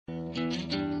Truth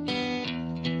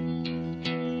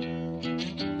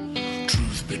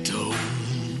be told,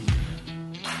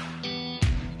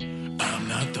 I'm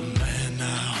not the man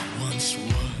I once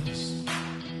was.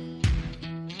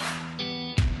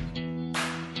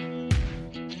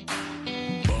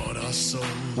 Bought or sold.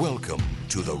 Welcome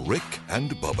to the Rick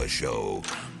and Bubba Show.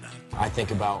 I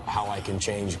think about how I can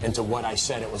change into what I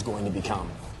said it was going to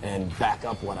become and back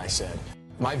up what I said.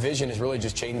 My vision is really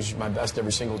just change my best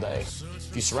every single day.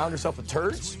 If you surround yourself with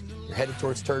turds, you're headed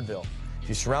towards Turdville. If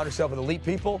you surround yourself with elite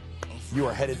people, you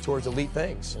are headed towards elite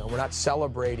things. We're not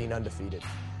celebrating undefeated.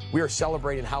 We are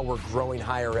celebrating how we're growing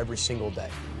higher every single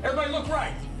day. Everybody look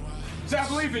right. Say, I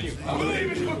believe in you. I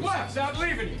believe in you. Look left. Say, I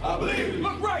believe in you. I believe in you.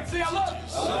 Look right. Say, I love you.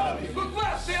 I love you. Look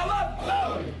left. Say, I love you. I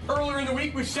love you. Earlier in the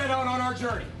week, we set out on our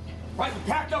journey. Right, we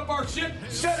packed up our ship,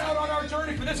 set out on our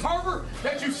journey for this harbor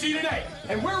that you see today.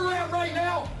 And where we're at right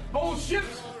now, both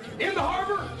ships in the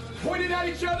harbor, pointed at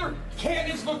each other,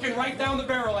 cannons looking right down the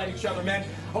barrel at each other, man.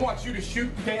 I want you to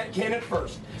shoot the cannon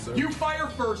first. You fire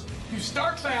first, you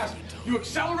start fast, you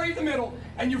accelerate in the middle,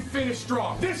 and you finish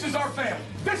strong. This is our family.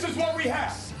 This is what we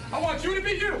have. I want you to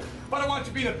be you, but I want you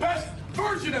to be the best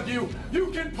version of you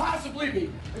can possibly be.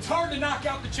 It's hard to knock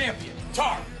out the champion. It's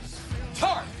hard. It's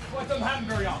hard. Well, it doesn't happen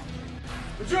very often.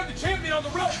 But you have the champion on the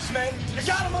ropes, man. You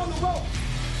got him on the ropes.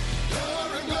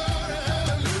 Glory, glory,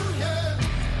 hallelujah.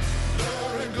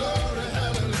 Glory, glory,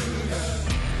 hallelujah.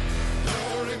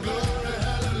 Glory, glory,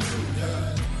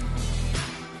 hallelujah.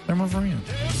 They're my friends.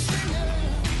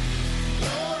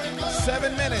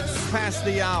 7 minutes past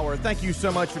the hour. Thank you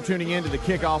so much for tuning in to the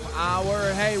Kickoff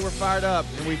Hour. Hey, we're fired up,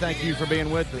 and we thank you for being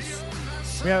with us.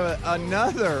 We have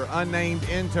another unnamed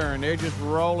intern. They're just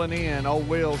rolling in. Old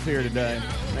Will's here today.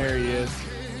 There he is.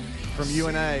 From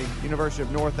UNA, University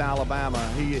of North Alabama.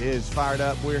 He is fired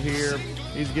up. We're here.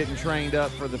 He's getting trained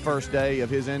up for the first day of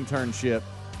his internship.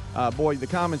 Boy, the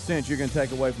common sense you're going to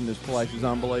take away from this place is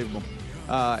unbelievable.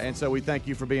 And so we thank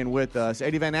you for being with us.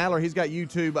 Eddie Van Adler, he's got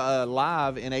YouTube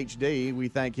live in HD. We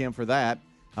thank him for that.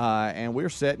 And we're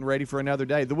set and ready for another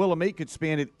day. The Willamette could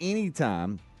spin at any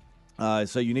time.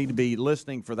 So you need to be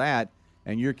listening for that.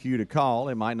 And your cue to call.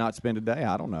 It might not spend today.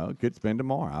 I don't know. It could spend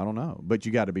tomorrow. I don't know. But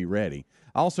you got to be ready.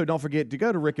 Also, don't forget to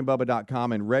go to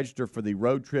rickandbubba.com and register for the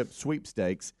road trip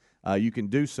sweepstakes. You can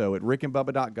do so at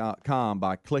rickandbubba.com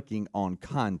by clicking on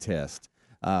contest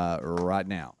right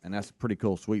now. And that's a pretty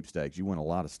cool sweepstakes. You win a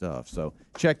lot of stuff. So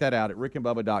check that out at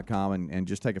rickandbubba.com and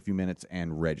just take a few minutes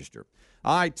and register.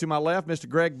 All right, to my left, Mr.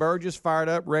 Greg Burgess, fired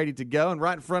up, ready to go. And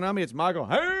right in front of me, it's Michael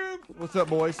Ham. What's up,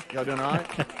 boys? Y'all doing all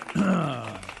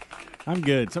right? I'm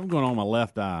good. Something going on my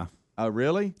left eye. Oh,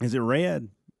 really? Is it red?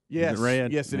 Yes. Is it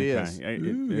red? Yes, it is.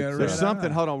 There's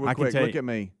something. Hold on real quick. Look at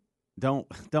me. Don't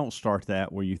start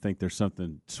that where you think there's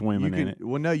something swimming in it.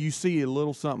 Well, no, you see a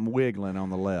little something wiggling on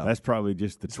the left. That's probably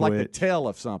just the twitch. It's like the tail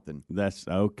of something. That's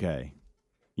okay.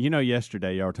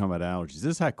 Yesterday y'all were talking about allergies. This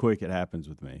is how quick it happens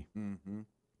with me. Mm-hmm.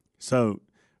 So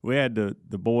we had the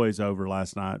boys over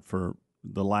last night for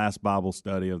the last Bible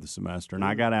study of the semester, and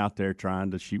I got out there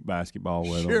trying to shoot basketball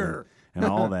with them and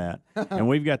all that. And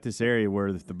we've got this area where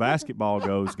if the basketball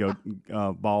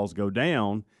balls go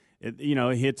down,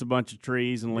 it hits a bunch of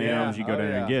trees and limbs. You go down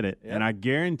there and get it. Yep. And I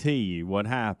guarantee you what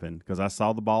happened, because I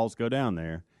saw the balls go down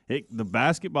there. The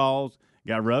basketballs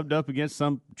got rubbed up against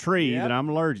some tree that I'm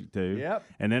allergic to. Yep.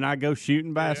 And then I go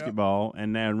shooting basketball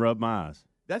and then rub my eyes.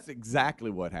 That's exactly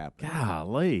what happened.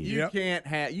 Golly. You can't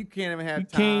even have You time.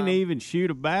 can't even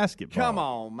shoot a basketball. Come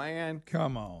on, man.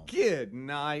 Come on. Good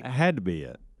night. That had to be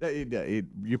it.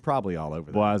 You're probably all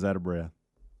over that. Boy, I was out of breath.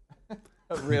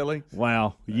 Really?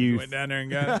 Wow. You went down there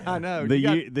and got it. I know. The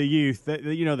youth,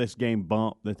 this game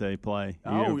Bump that they play.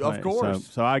 Of course.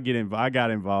 So I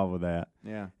got involved with that.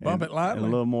 Yeah. Bump it lightly. A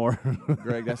little more.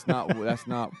 Greg, that's not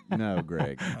no,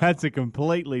 Greg. That's a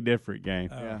completely different game.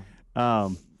 Yeah.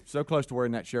 So close to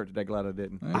wearing that shirt today. Glad I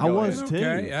didn't. I was too.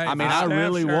 Okay. Hey, I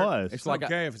really was. It's like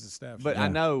okay if it's a staff shirt. But I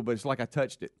know. But it's like I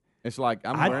touched it. It's like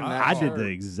I'm wearing that. I did the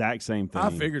exact same thing. I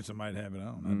figured somebody'd have it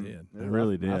on. I did. I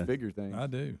really did. I figure things. I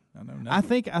do. I know.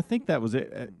 Nothing. I think that was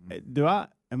it.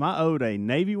 Am I owed a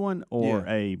navy one or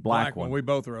a black one? We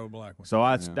both are owed black one. So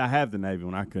I have the navy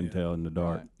one. I couldn't tell in the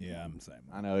dark. Right. Yeah, I'm the same.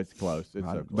 I know it's close. It's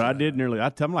so close. But I did nearly.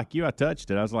 I'm like you. I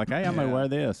touched it. I was like, hey, I'm gonna wear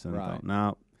this. And I thought,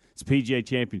 no. It's PGA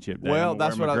Championship day. Well,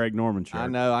 that's what Greg Norman shirt.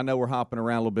 I know we're hopping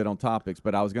around a little bit on topics,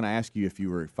 but I was going to ask you if you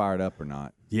were fired up or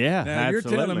not. Yeah, now,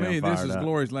 absolutely. you're telling me this is up.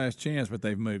 Glory's last chance, but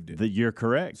they've moved it. You're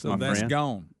correct. So that's friend.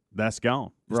 gone. That's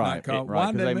gone. It's right.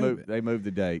 Why did they move it? They moved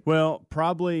the date. Well,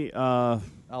 probably. They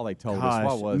told us.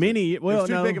 What was it? It was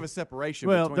too big of a separation.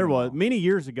 Well, there was them all. many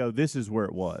years ago. This is where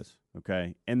it was.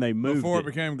 Okay, and they moved Before it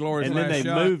became Glory's and then Last they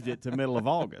Shot. moved it to middle of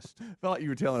August. I felt like you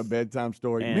were telling a bedtime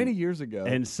story many years ago.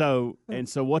 And so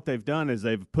what they've done is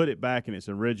they've put it back in its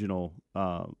original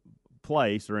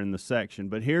place or in the section.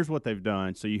 But here's what they've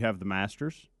done. So you have the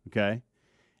Masters, okay?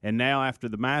 And now after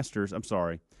the Masters,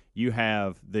 you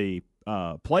have the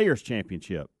Players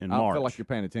Championship in March. I feel like you're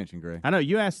paying attention, Greg. I know.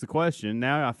 You asked the question.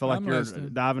 Now I feel like you're listening.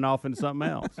 diving off into something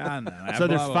else. I know. So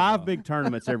there's Blah, blah, 5 blah. big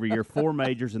tournaments every year, 4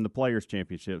 majors, and the Players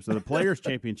Championship. So the Players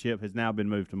Championship has now been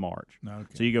moved to March. Okay.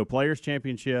 So you go Players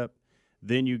Championship,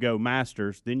 then you go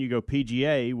Masters, then you go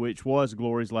PGA, which was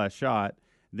Glory's Last Shot,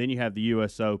 then you have the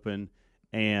U.S. Open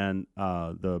and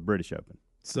the British Open.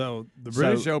 So the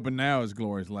British Open now is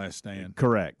Glory's Last Stand.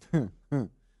 Correct.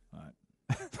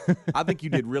 I think you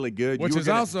did really good. Which is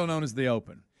also known as the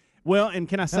Open. Well, and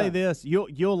can I say this?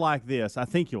 You'll like this. I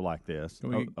think you'll like this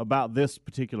about this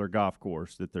particular golf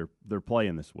course that they're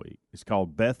playing this week. It's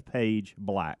called Bethpage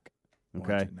Black.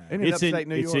 Okay,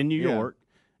 It's in New York.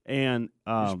 And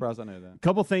I'm surprised I know that. A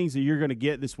couple things that you're going to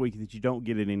get this week that you don't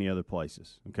get at any other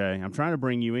places. Okay, I'm trying to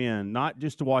bring you in not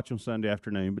just to watch on Sunday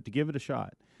afternoon, but to give it a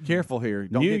shot. Careful here.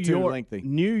 Don't get too lengthy.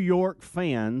 New York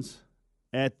fans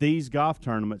at these golf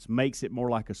tournaments makes it more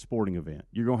like a sporting event.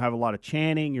 You're going to have a lot of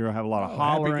chanting. You're going to have a lot of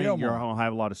hollering. You're going to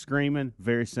have a lot of screaming.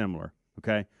 Very similar,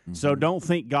 okay? Mm-hmm. So don't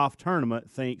think golf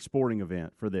tournament. Think sporting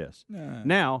event for this. Nah.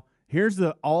 Now, here's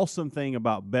the awesome thing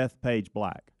about Bethpage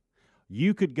Black.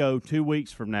 You could go 2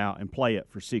 weeks from now and play it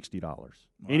for $60. Wow.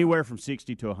 Anywhere from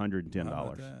 $60 to $110.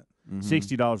 Mm-hmm.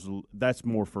 $60, that's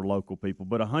more for local people.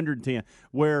 But $110,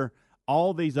 where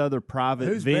all these other private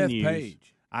Who's venues. Bethpage?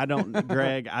 I don't,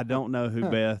 Greg. I don't know who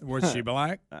Beth. Was she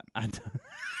black? I'm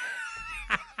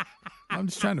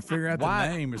just trying to figure out the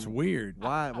name. It's weird.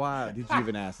 Why did you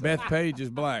even ask that? Bethpage is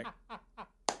black.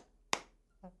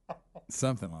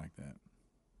 Something like that.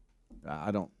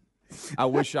 I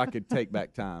wish I could take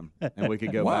back time and we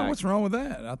could go back. What's wrong with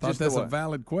that? I thought that's a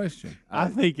valid question. I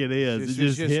think it is. It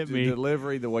just hit me. The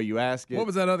delivery, the way you ask it. What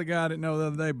was that other guy I didn't know the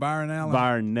other day? Byron Allen?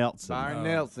 Byron Nelson. Byron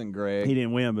Nelson, Greg. He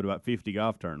didn't win but about 50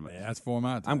 golf tournaments. Yeah, that's for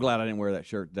my time. I'm glad I didn't wear that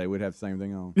shirt today. We'd have the same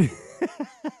thing on.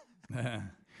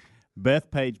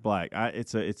 Bethpage Black.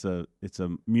 It's a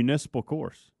municipal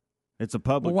course. It's a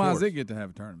public Well, why course. does it get to have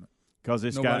a tournament? Because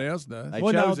it's Nobody else does.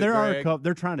 Well, no, there are a couple.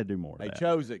 They're trying to do more. They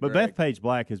chose it, but Greg. Bethpage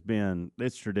Black has been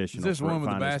traditional. Is this for one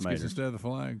with the finest baskets majors. instead of the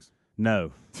flags?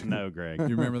 No, Greg. You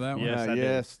remember that one? Yes, I do.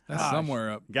 Yes. That's somewhere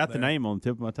up. Got there. the name on the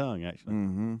tip of my tongue, actually.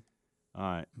 Mm-hmm. All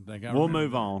right, We'll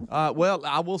move on. Well,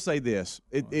 I will say this.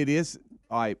 It is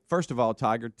all right. First of all,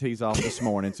 Tiger tees off this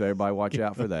morning, so everybody watch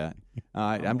out for that. All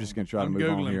right, I'm just going to try to move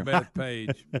Googling on here.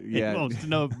 Bethpage. Yeah, He wants to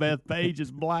know if Bethpage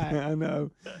is black. I know.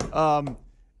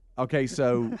 Okay,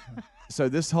 so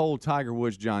this whole Tiger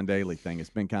Woods John Daly thing, it's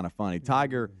been kind of funny.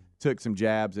 Tiger took some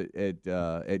jabs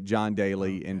at John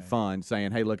Daly in fun,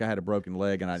 saying, "Hey, look, I had a broken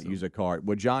leg and I use a cart."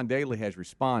 Well, John Daly has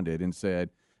responded and said,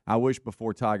 "I wish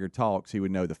before Tiger talks, he would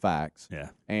know the facts." Yeah.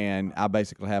 And I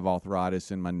basically have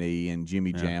arthritis in my knee and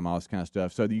Jimmy Jam, all this kind of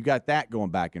stuff. So you got that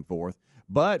going back and forth.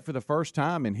 But for the first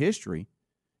time in history,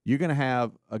 you're going to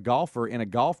have a golfer in a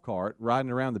golf cart riding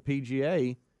around the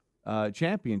PGA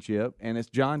championship, and it's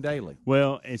John Daly.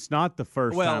 Well, it's not the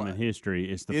first time in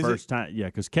history. It's the first time. Yeah,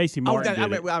 because Casey Martin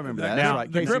did it. I remember that. Now, That's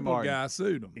right. the Casey crippled Martin. guy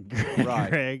sued him. Right.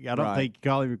 Greg, I don't think you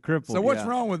call him a crippled. So what's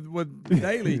wrong with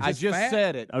Daly? I just fat?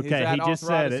 said it. Okay, He's got he just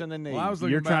said arthritis it. in the knee. Well, I was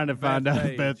looking You're back trying to at find out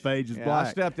Bethpage. if Bethpage is Yeah, black.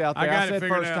 I stepped out I there. got I it said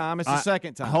figured first out. time. It's the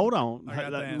second time. Hold on. I got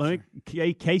the Let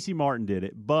me, Casey Martin did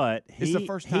it, but It's the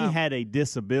first time. he had a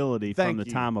disability Thank from the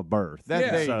you. time of birth.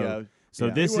 There you go. So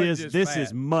Yeah. this He wasn't is just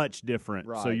fat. much different.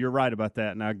 So Right. you're right about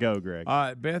that. Now go, Greg. All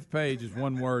right, Bethpage is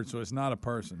one word, so it's not a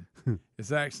person.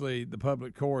 It's actually the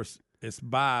public course. It's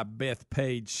by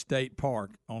Bethpage State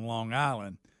Park on Long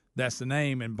Island. That's the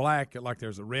name in black, like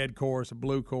there's a red course, a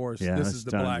blue course. Yeah, this that's is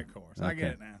the tons black of- course. I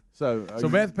get it now. So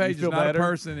Bethpage you is feel not better? a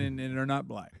person, and they're not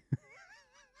black.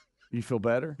 You feel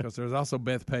better? Because there's also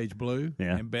Bethpage Blue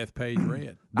Yeah. and Bethpage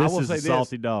Red. I This will is say a this.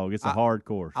 salty dog. It's a hard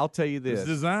course. I'll tell you It's this.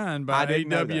 designed I by didn't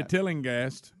know A.W. that.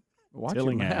 Tillinghast. Watch your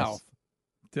Tillinghast. mouth.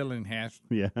 Tillinghast.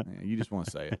 Yeah. Yeah, you just want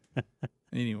to say it.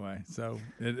 Anyway, so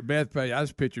Bethpage, I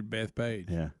just pictured Bethpage.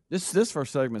 Yeah. This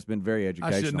first segment's been very I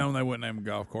educational. should have known they wouldn't name a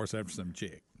golf course after some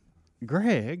chick.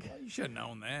 Greg. You should have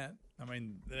known that. I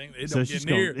mean, it So don't she's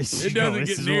get near. gonna- It she's doesn't gonna- get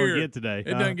this is what we near. get today,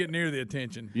 It huh? doesn't get near the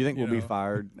attention. You think we'll be know.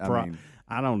 fired?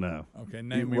 I don't know. Okay,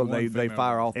 name me Will one they female.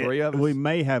 fire all three of us? We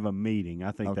may have a meeting.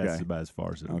 I think that's Okay. about as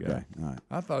far as it'll Okay, go. all right.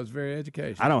 I thought it was very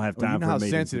educational. I don't have Well, time you know for how a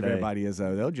meeting sensitive today. everybody is,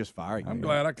 though. They'll just fire you. I'm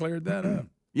glad I cleared that up.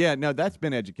 Yeah, no, that's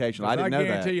been educational. I didn't know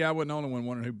guarantee that. you, I wasn't the only one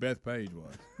wondering who Bethpage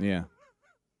was. Yeah.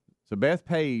 So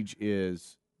Bethpage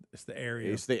is It's the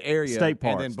area. It's the area. State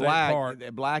park. And then State black. park.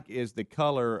 Black is the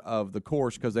color of the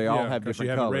course because they all have 'cause different you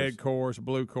have colors. a red course, a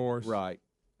blue course. Right.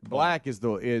 Black is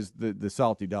the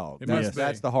salty dog. It must be.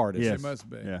 That's the hardest. Yes. It must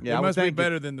be. Yeah. Yeah, I It would must be think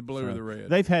better than the blue or the red.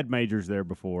 They've had majors there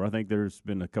before. I think there's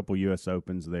been a couple U.S.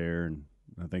 Opens there, and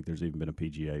I think there's even been a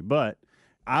PGA. But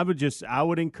I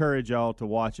would encourage y'all to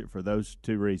watch it for those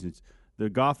two reasons. The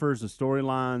golfers, the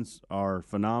storylines are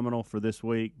phenomenal for this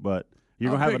week, but you're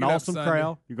I'll gonna have pick an it up awesome Sunday.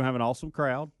 crowd. You're gonna have an awesome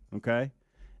crowd, okay?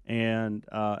 And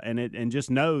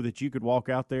just know that you could walk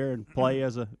out there and play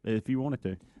if you wanted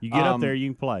to. You get up there, you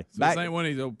can play. So this ain't one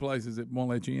of these old places that won't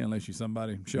let you in unless you're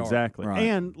somebody sharp. Exactly. Right.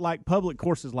 And like public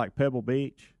courses like Pebble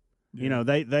Beach, you know,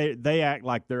 they act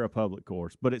like they're a public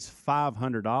course, but it's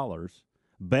 $500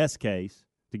 best case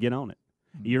to get on it.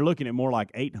 You're looking at more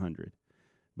like $800.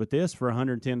 But this for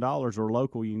 $110 or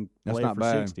local, you can That's play not it for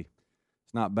bad. $60.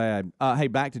 It's not bad. Hey,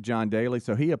 back to John Daly.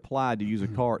 So he applied to use a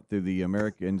cart through the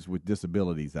Americans with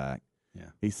Disabilities Act. Yeah.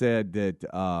 He said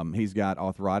that he's got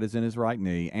arthritis in his right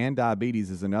knee, and diabetes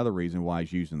is another reason why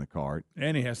he's using the cart.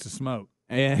 And he has to smoke.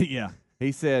 And Yeah.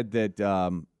 he said that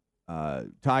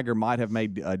Tiger might have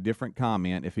made a different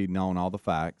comment if he'd known all the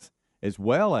facts, as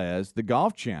well as the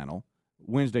Golf Channel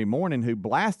Wednesday morning, who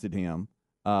blasted him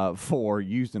for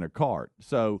using a cart.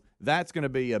 So that's going to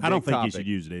be a big I don't think topic. you should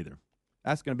use it either.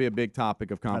 That's going to be a big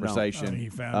topic of conversation. He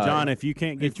found John, if you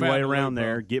can't get he your way found the around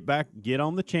loophole. there, get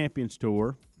on the Champions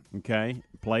Tour, okay?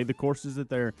 Play the courses that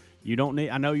they're – you don't need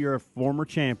 – I know you're a former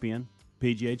champion,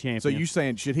 PGA champion. So you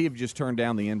saying should he have just turned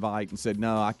down the invite and said,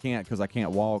 no, I can't because I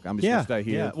can't walk. I'm just going to stay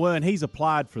here. Yeah, well, and he's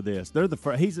applied for this. They're the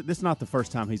this is not the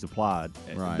first time he's applied.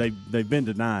 Right. They've been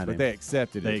denied But him. they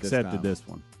accepted They it accepted this this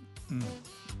one.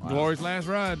 Glory's last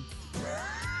ride.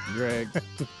 time. Greg,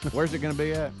 where's it going to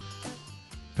be at?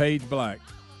 Page Black.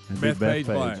 Big Beth Page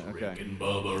Page. Black. Okay. Rick and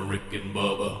Bubba, Rick and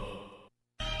Bubba.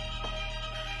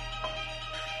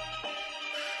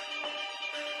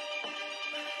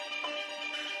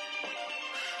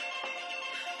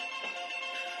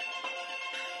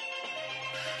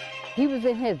 He was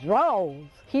in his drawers.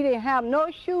 He didn't have no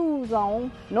shoes on,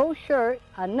 no shirt,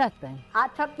 or nothing. I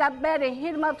took that bat and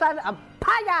hit him upside the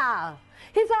paya.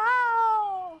 He said,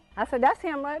 oh! I said, that's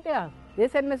him right there. They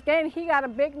said, Miss Gaines, he got a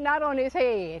big knot on his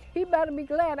head. He better be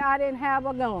glad I didn't have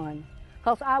a gun,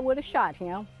 because I would have shot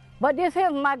him. But this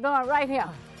here's my gun right here,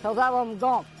 because I was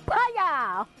going,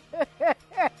 paya!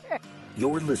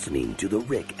 You're listening to The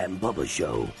Rick and Bubba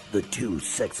Show, the two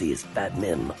sexiest fat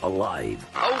men alive.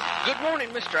 Oh, good morning,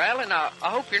 Mr. Allen. I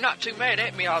hope you're not too mad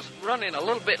at me. I was running a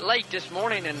little bit late this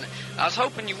morning, and I was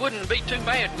hoping you wouldn't be too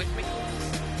mad with me.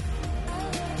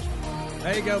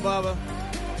 There you go, Bubba.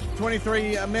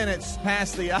 23 minutes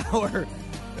past the hour.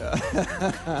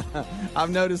 I've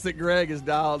noticed that Greg has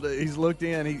dialed. He's looked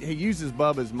in. He uses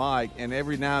Bubba's mic, and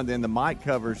every now and then the mic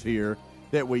covers here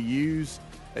that we use,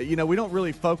 we don't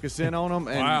really focus in on them.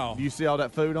 And Wow. do you see all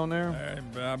that food on there?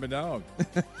 Hey, I'm a dog.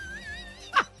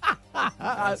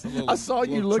 I saw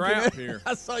you looking trap at here.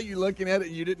 I saw you looking at it.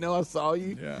 And you didn't know I saw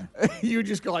you. Yeah. You were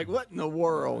just like, "What in the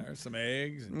world?" There's some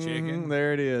eggs and chicken.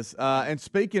 There it is. And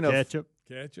speaking of Ketchup.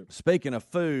 Ketchup. Speaking of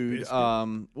food,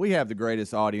 Biscuit. we have the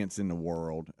greatest audience in the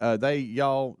world.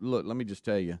 Y'all look. Let me just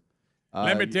tell you.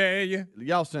 Let me tell you.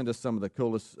 Y'all send us some of the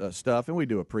coolest stuff, and we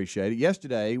do appreciate it.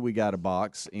 Yesterday, we got a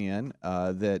box in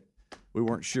that we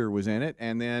weren't sure was in it,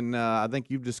 and then I think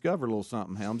you've discovered a little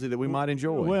something, Helmsy, that we might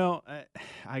enjoy. Well,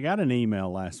 I got an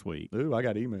email last week. Ooh, I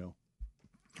got email.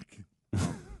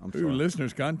 I'm sorry. Ooh,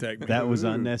 listeners contact me. That was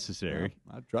unnecessary.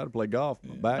 I try to play golf.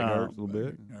 My back hurts a little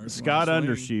bit. Scott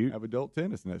Undershoot. Have adult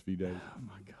tennis the next few days.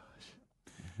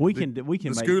 We can The make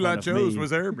school fun I of chose me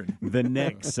was urban. the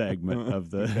next segment of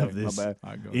this bad.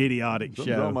 idiotic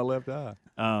Something's on my show. left eye.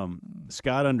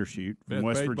 Scott Undershoot from Beth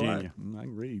West Page Virginia I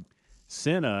can read.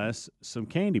 sent us some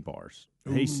candy bars.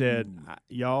 He said,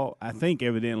 "Y'all, I think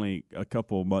evidently a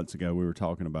couple of months ago we were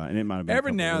talking about, and it might have been a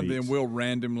Every couple now of and then weeks. we'll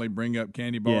randomly bring up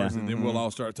candy bars, Yeah. and then we'll all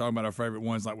start talking about our favorite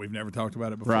ones like we've never talked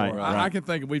about it before. Right, I right. can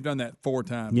think we've done that 4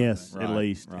 times. Yes, Right, at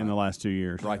least right. in the last 2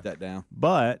 years. Write that down.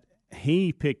 But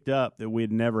he picked up that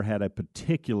we'd never had a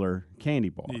particular candy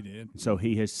bar. He did. So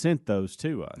he has sent those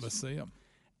to us. Let's see them.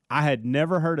 I had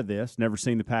never heard of this, never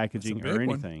seen the packaging That's a or big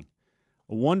one. anything.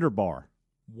 A Wonder Bar.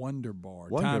 Wonder Bar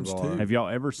Wonder times Bar. 2. Have y'all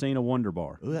ever seen a Wonder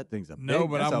Bar? Ooh, that thing's a big. No,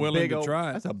 but that's I'm a willing big to old- try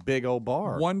it. That's a big old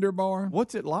bar. Wonder Bar.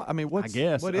 What's it like? I mean, what's I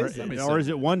guess. what or, is it? or is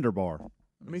it Wonder Bar?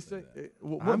 Let me see.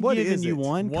 I'm What giving is you it?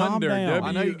 one. Calm Wonder. down.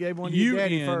 I know you gave one to your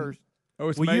daddy W-U-N. first. Oh,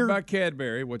 it's Well, made you're- by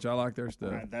Cadbury, which I like their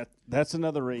stuff. That's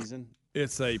another reason.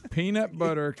 It's a peanut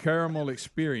butter caramel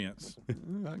experience. I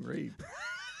can read.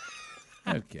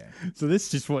 Okay. So this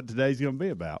is just what today's going to be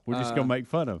about. We're just going to make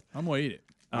fun of. I'm going to eat it.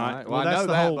 All right. Well, that's I know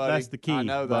the that, whole. buddy. That's the key. I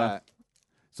know Buff. that.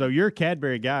 So you're a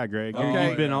Cadbury guy, Greg. Okay.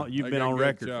 You've been on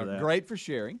record for that. Great for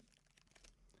sharing.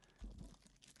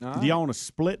 All Do y'all right. want to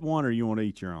split one, or you want to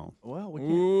eat your own? Well, we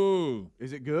can't. Ooh.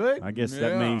 Is it good? I guess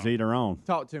that means eat our own.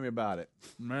 Talk to me about it.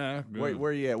 Man, Wait,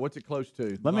 where you at? What's it close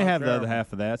to? Let me have the other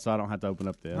half of that, so I don't have to open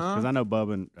up this, Huh? because I know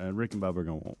Bubba and Rick and Bubba are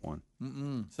gonna want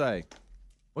one. Say,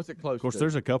 what's it close to? Of course,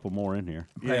 there's a couple more in here.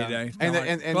 Payday. It's And-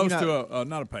 kinda and close you know- to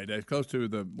not a payday. It's close to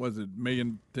the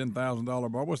 $10,000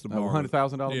 bar. What's the bar?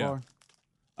 $100,000 Yeah.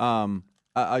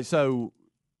 bar.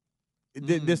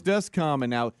 This does come, and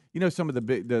now you know some of the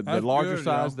big, the That's larger good,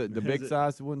 size, y'all. the big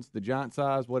size ones, the giant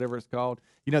size, whatever it's called.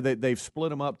 You know, they've split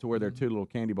them up to where they're two little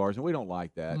candy bars, and we don't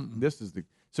like that. This is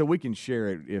so we can share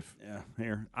it if. Yeah,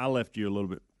 here I left you a little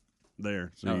bit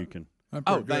there, so you can. That's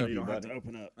Oh, pretty thank good. you, don't have buddy. to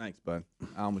open up. Thanks, bud.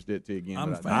 I almost did it to you again. I'm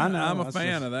a but fan. I know, I'm a that's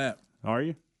fan just- of that. Are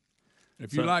you,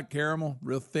 If you like caramel,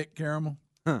 real thick caramel,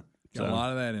 got a lot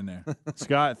of that in there.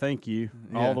 Scott? Thank you,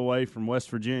 Yeah. all the way from West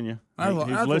Virginia. That's a- He's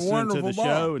that's a listening to wonderful the bar.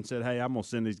 show and said, "Hey, I'm gonna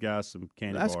send these guys some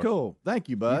candy That's bars." cool. Thank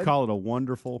you, bud. You call it a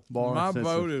wonderful bar? My since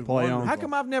vote the is play on? wonderful. How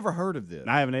come I've never heard of this?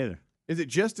 I haven't either. Is it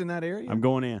just in that area? I'm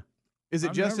going in. Is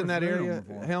it I've just never in that seen 'em area,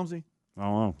 before. Helmsy? I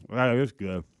don't know. Well, it's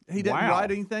good. He didn't Wow.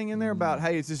 write anything in there about,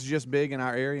 hey, is this just big in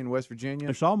our area in West Virginia?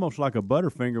 It's almost like a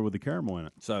Butterfinger with the caramel in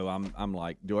it. So I'm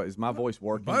like, is my voice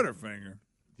working? Butterfinger.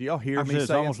 Do y'all hear I me said it's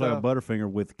saying almost stuff? like a Butterfinger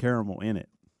with caramel in it.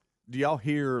 Do y'all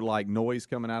hear like noise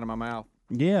coming out of my mouth?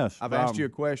 Yes. I've asked you a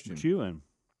question. Chewing.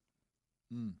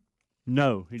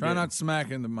 No. He Try didn't. not to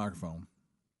smack in the microphone.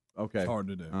 Okay. It's hard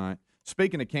to do. All right.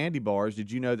 Speaking of candy bars,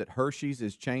 did you know that Hershey's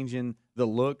is changing the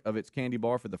look of its candy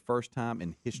bar for the first time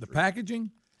in history? The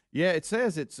packaging? Yeah, it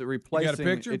says it's replacing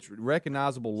picture? its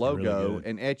recognizable really logo good.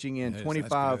 and etching in Yes,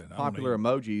 25 that's good. I popular don't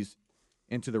emojis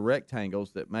into the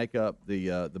rectangles that make up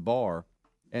the bar.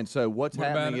 And so what's What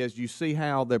about happening it? is you see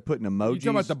how they're putting emojis. You talking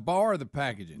about the bar or the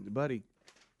packaging? Buddy,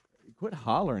 quit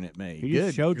hollering at me. He just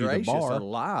Good showed you the gracious bar.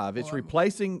 alive. It's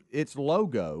replacing its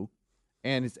logo,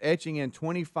 and it's etching in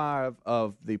 25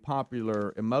 of the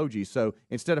popular emojis. So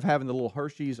instead of having the little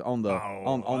Hershey's on the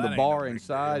on that the ain't bar no big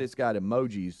inside, deal. it's got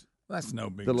emojis. That's no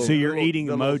big The deal. little- So you're little- eating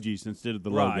the little- emojis instead of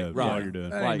the Right, logo. right. That's all you're doing.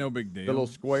 That ain't no big deal. The little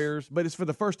squares, but it's for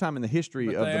the first time in the history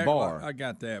But of they the act bar. like- I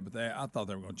got that, but I thought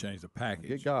they were going to change the package.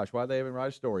 Good gosh, why they even write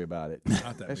a story about it?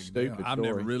 Not that That's big deal. stupid. I've story.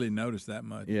 never really noticed that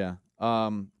much. Yeah.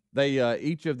 They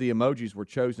each of the emojis were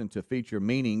chosen to feature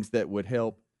meanings that would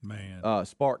help Man.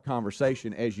 spark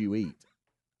conversation as you eat.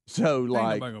 So Ain't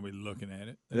like nobody going to be looking at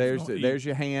it. there's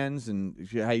your hands and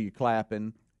how you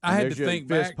clapping. I and had there's to your think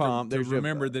fist back pump. to There's your-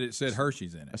 remember that it said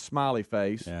Hershey's in a it. smiley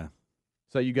face. Yeah.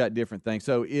 So you got different things.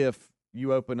 So if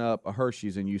you open up a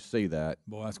Hershey's and you see that,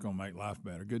 Boy, that's going to make life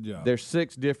better. Good job. there's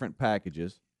 6 different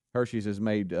packages. Hershey's has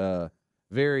made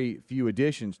very few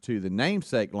additions to the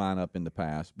namesake lineup in the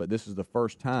past, but this is the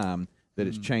first time that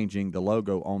it's changing the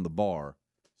logo on the bar.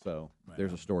 So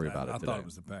there's a story about it I today. thought it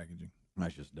was the packaging.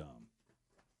 That's just dumb.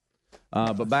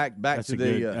 But back That's to a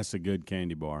the good. That's a good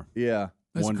candy bar. yeah.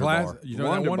 That's Wonder class. Bar. You know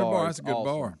that Wonder Bar? That's a good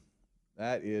awesome. bar.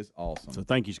 That is awesome. So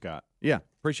thank you, Scott. Yeah,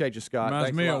 appreciate you, Scott. Reminds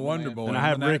Thanks me a of lot, Wonder man. Boy. And I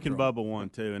have the Rick and natural. Bubba one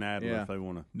too, and Adler Yeah. if they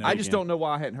want to. I just don't know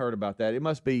why I hadn't heard about that. It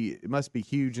must be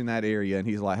huge in that area. And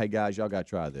he's like, "Hey guys, y'all got to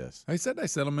try this." They said they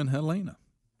sell them in Helena.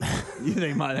 Yeah,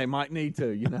 they might need to.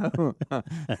 You know,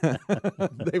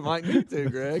 they might need to.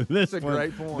 Greg, that's a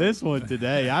great point. This one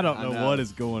today, I don't know, know. what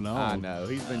is going on. I know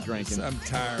he's been drinking. I'm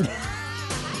tired.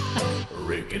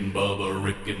 Rick and Bubba,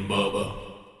 Rick and Bubba.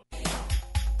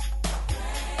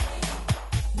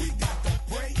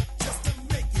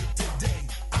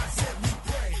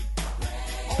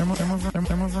 They're my friends.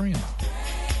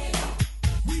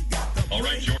 All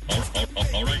right,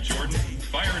 Jordan.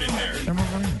 Fire it in there. They're my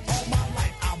friends.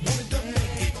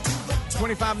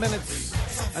 25 minutes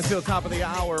until top of the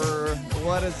hour.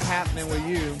 What is happening with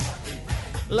you?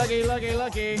 Lucky.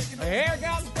 Here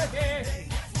comes Cookie.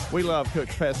 We love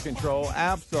Cook's Pest Control.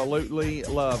 Absolutely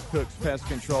love Cook's Pest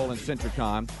Control and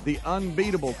Centricon. The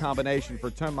unbeatable combination for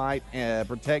termite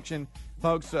protection.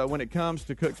 Folks, when it comes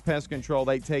to Cook's Pest Control,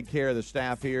 they take care of the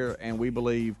staff here, and we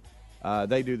believe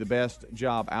they do the best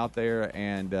job out there,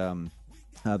 and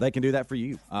they can do that for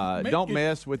you. Don't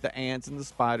mess with the ants and the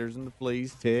spiders and the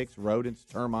fleas, ticks, rodents,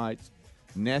 termites,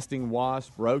 nesting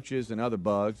wasps, roaches, and other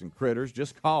bugs and critters.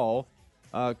 Just call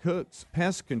Cook's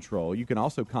Pest Control. You can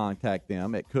also contact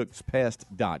them at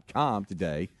cookspest.com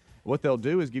today. What they'll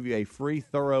do is give you a free,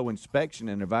 thorough inspection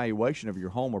and evaluation of your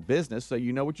home or business so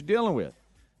you know what you're dealing with.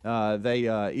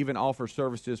 They even offer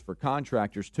services for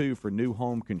contractors, too, for new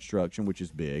home construction, which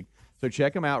is big. So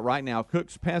check them out right now,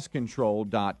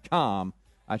 cookspestcontrol.com.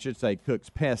 I should say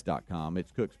cookspest.com.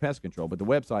 It's Cook's Pest Control, but the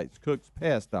website is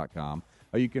cookspest.com.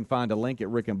 or you can find a link at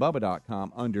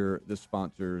rickandbubba.com under the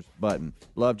sponsors button.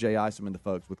 Love Jay Isom and the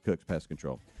folks with Cook's Pest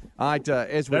Control. All right,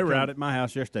 as they were out at my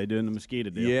house yesterday doing the mosquito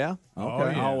deal. Yeah?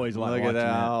 Okay. I always like watching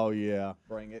that. Oh, yeah.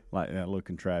 Bring it. Like that little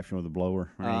contraption with a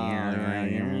blower.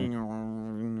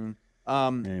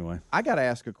 Anyway. I got to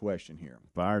ask a question here.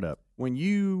 Fired up. When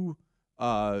you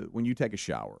take a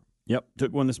shower. Yep,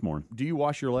 took one this morning. Do you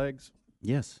wash your legs?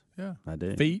 Yes. Yeah. I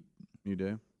do. Feet? You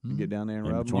do? You get down there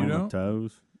and rub between them? my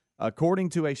toes. According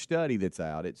to a study that's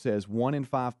out, it says 1 in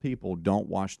 5 people don't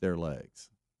wash their legs.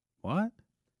 What?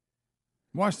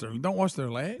 Don't wash their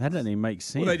legs? That doesn't even make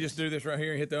sense. Well, they just do this right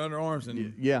here and hit the underarms.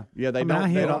 And Yeah, they mean,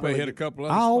 don't. They don't They really hit a couple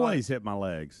other I spots. always hit my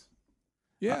legs.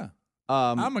 Yeah.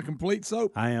 I'm a complete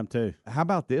soap. I am too. How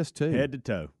about this, too? Head to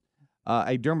toe.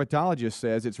 A dermatologist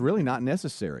says it's really not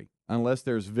necessary unless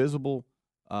there's visible,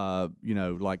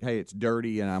 like, hey, it's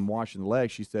dirty and I'm washing the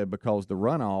legs. She said because the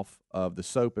runoff of the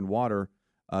soap and water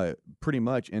pretty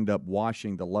much end up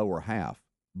washing the lower half.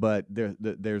 But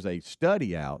there's a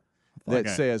study out that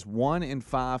says 1 in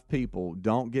 5 people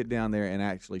don't get down there and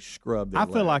actually scrub their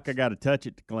legs. I feel like I got to touch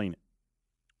it to clean it.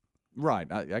 Right.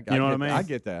 You know what I mean? I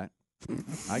get that.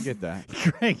 I get that.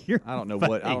 Greg, I don't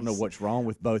know what's wrong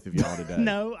with both of y'all today.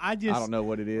 No, I don't know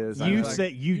what it is. You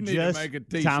said you just need to make a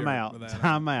t-shirt time out. with that.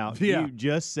 Time out. Yeah. You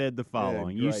just said the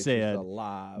following. You gracious said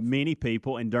alive. many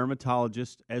people and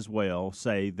dermatologists as well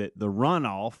say that the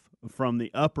runoff from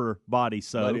the upper body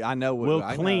soap But I know what- will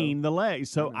I clean the legs.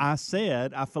 So I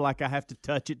said I feel like I have to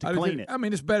touch it to clean it. I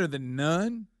mean, it's better than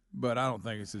none, but I don't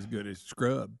think it's as good as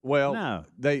scrub. Well, No.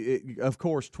 of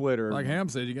course, Twitter. Like Ham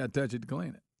said, you got to touch it to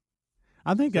clean it.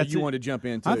 I think that's you it. want to jump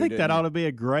into. I think didn't that you? ought to be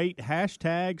a great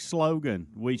hashtag slogan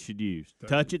we should use.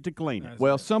 Touch it to clean it.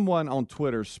 Well, someone on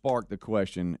Twitter sparked the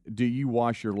question: do you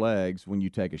wash your legs when you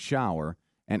take a shower?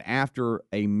 And after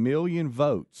 1 million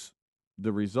votes,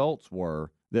 the results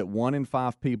were that 1 in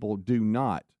 5 people do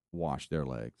not wash their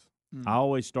legs. I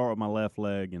always start with my left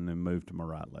leg and then move to my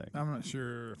right leg. I'm not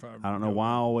sure if I don't know why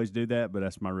I always do that, but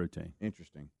that's my routine.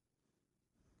 Interesting.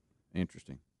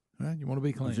 Well, you want to be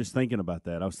I clean. was just thinking about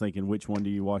that. I was thinking, which one do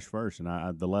you wash first? And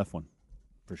I the left one,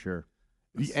 for sure.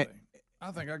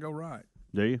 I think I go right.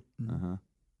 Do you?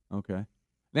 Okay.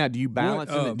 Now, do you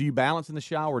balance? Do you balance in the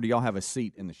shower, or do y'all have a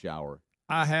seat in the shower?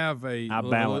 I have a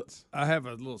balance. I have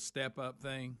a little step up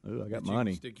thing. Ooh, I got that you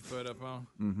money. can stick your foot up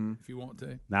on if you want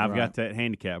to. Now I've got that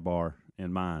handicap bar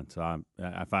in mine, so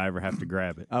if I ever have to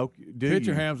grab it. Oh, Put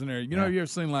your hands in there. You know, you ever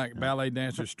seen like ballet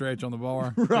dancers stretch on the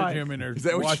bar? Right. Put him in there. Is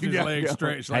that what watch you his got legs going?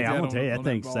 stretch. Hey, Like I'm that gonna tell you, that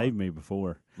thing bar. saved me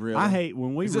before. Really? I hate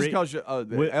when we. Is this because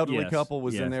the elderly couple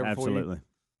was in there before absolutely. you?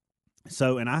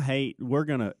 So, and I hate. We're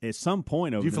gonna at some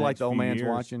point over. Do you feel like the old next few man's years,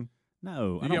 watching?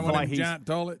 No, I You don't got feel one like of them he's. giant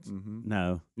toilets?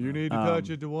 No, You need to touch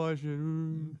it to wash it.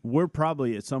 we're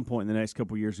probably at some point in the next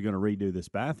couple of years going to redo this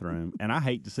bathroom, and I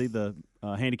hate to see the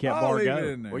handicap bar leave go. it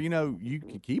in there. Well, you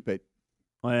can keep it.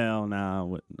 Well,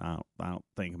 no, I don't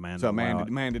think Amanda. So will allow it.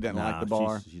 Amanda doesn't like the Nah,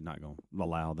 bar? She's not going to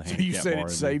allow the So handicap you said bar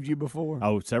it in saved you before? there.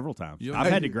 Oh, several times. You I've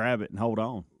know- had to grab it and hold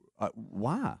on.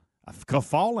 Why? I've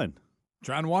fallen,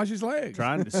 Trying to wash his legs.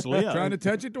 trying to slip. Trying to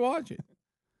touch it to watch it.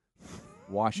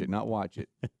 Wash it, not watch it.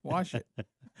 Wash it.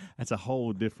 That's a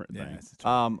whole different thing.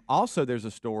 Also, there's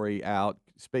a story out,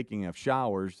 speaking of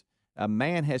showers, a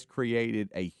man has created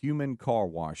a human car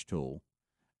wash tool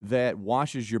that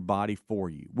washes your body for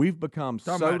you. We've become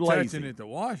Talking so about lazy. touching it to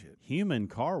wash it. Human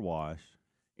car wash.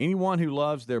 Anyone who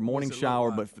loves their morning it look shower,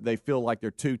 like? but they feel like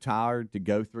they're too tired to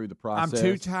go through the I'm process.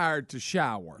 too tired to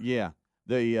shower. Yeah.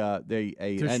 An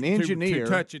To engineer,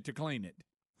 touch it to clean it.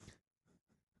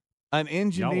 an Y'all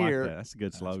engineer, like that. That's a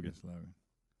good slogan.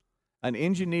 an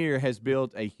engineer has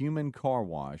built a human car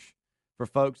wash for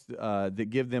folks that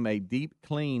give them a deep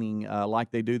cleaning,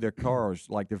 like they do their cars,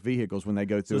 like their vehicles when they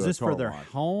go So through. is this a car for their wash.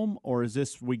 home, or is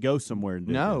this we go somewhere and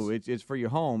do No, this? it's for your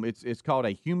home. It's called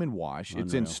a human wash.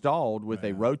 It's Unreal. installed with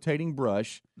a rotating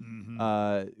brush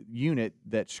unit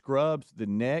that scrubs the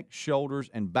neck, shoulders,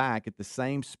 and back at the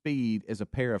same speed as a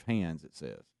pair of hands. It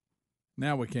says.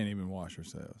 Now we can't even wash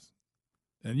ourselves.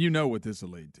 And you know what this will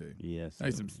lead to. Yes.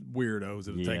 There's some weirdos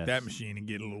that'll take that Yes. machine and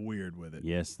get a little weird with it.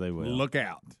 Yes, they will. Look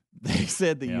out. They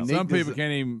said the unique. Some people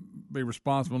can't even be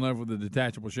responsible enough with a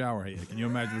detachable shower head. Can you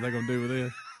imagine what they're going to do with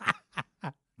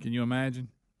this? Can you imagine?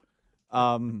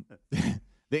 The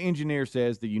engineer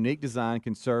says the unique design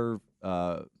can serve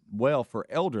well for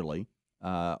elderly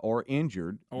or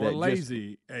injured Or that just-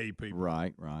 lazy people.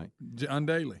 Right.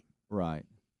 Undaily. Right.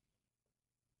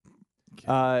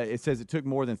 It says it took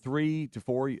more than 3 to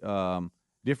 4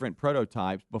 different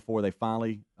prototypes before they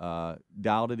finally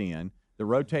dialed it in. The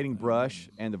rotating brush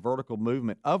and the vertical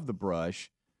movement of the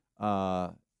brush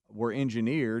were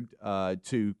engineered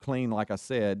to clean, like I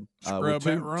said, with Scrub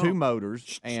that two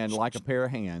motors and like a pair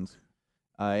of hands.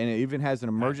 And it even has an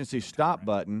emergency stop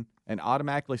button and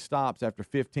automatically stops after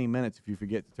 15 minutes if you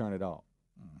forget to turn it off.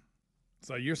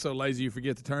 So you're so lazy you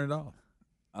forget to turn it off.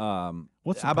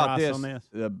 What's the how about price this? on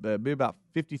this? Be about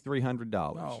 $5,300.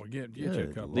 Oh, get you a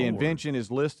couple. The invention is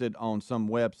listed on some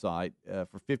website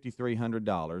for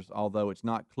 $5,300, although it's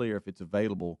not clear if it's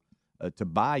available to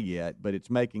buy yet, but it's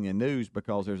making a news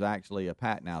because there's actually a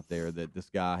patent out there that this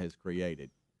guy has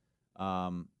created.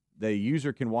 The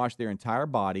user can wash their entire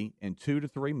body in 2 to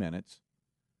 3 minutes,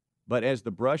 but as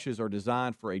the brushes are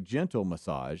designed for a gentle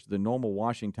massage, the normal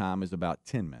washing time is about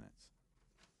 10 minutes.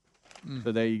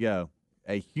 So there you go.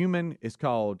 It's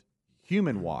called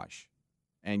Human Wash,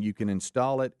 and you can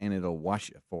install it, and it'll wash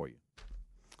it for you.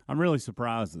 I'm really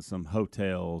surprised that some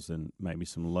hotels and maybe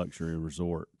some luxury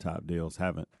resort type deals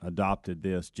haven't adopted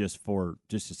this just to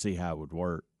see how it would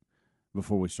work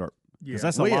before we start. Because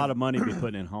that's a lot of money to be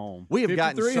putting in home. We have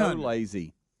gotten so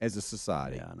lazy as a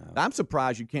society. Yeah, I know. I'm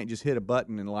surprised you can't just hit a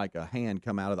button and like a hand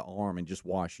come out of the arm and just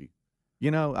wash you. You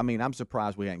know, I mean, I'm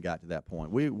surprised we hadn't got to that point.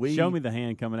 We Show me the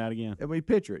hand coming out again. We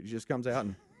picture it. It just comes out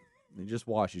and it just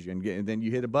washes you, and then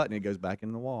you hit a button, and it goes back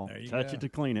in the wall. Touch it to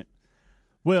clean it.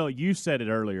 Well, you said it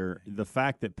earlier. The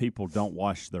fact that people don't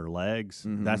wash their legs,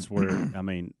 that's where, I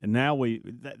mean, now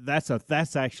that's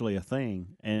actually a thing.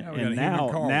 And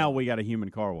now we got a human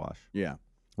car wash. Yeah.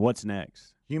 What's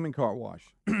next? Human car wash.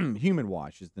 Human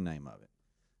Wash is the name of it.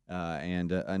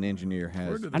 And an engineer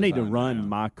has. I need to run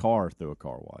my car through a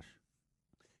car wash.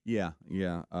 Yeah.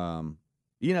 You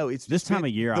know, it's this time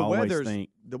of year. I always think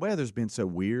the weather's been so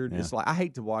weird. Yeah. It's like I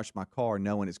hate to wash my car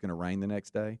knowing it's going to rain the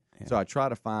next day. Yeah. So I try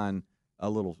to find a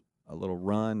little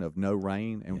run of no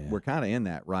rain, and we're kind of in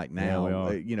that right now. Yeah,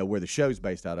 we are. You know, where the show's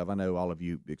based out of. I know all of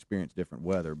you experience different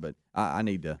weather, but I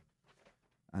need to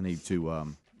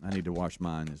wash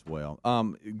mine as well.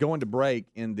 Going to break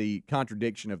in the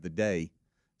contradiction of the day.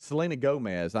 Selena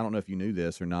Gomez. I don't know if you knew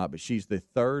this or not, but she's the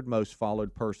third most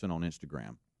followed person on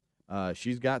Instagram.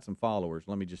 She's got some followers.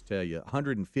 Let me just tell you,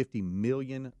 150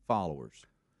 million followers.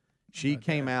 She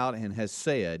came out and has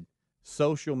said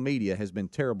social media has been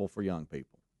terrible for young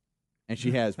people. And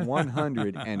she has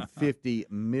 150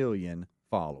 million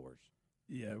followers.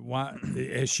 Yeah, why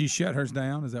has she shut hers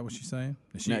down? Is that what she's saying?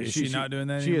 Is she not doing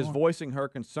that She anymore? is voicing her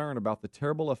concern about the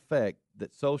terrible effect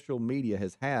that social media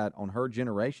has had on her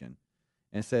generation,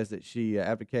 and says that she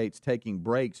advocates taking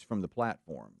breaks from the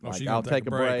platform. Like, I'll take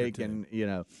a break and, you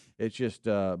know, it's just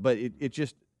but it's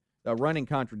just a running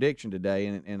contradiction today,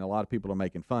 and a lot of people are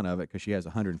making fun of it because she has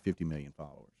 150 million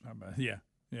followers. Yeah.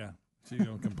 She's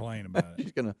going to complain about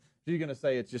it. She's gonna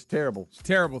say it's just terrible. It's a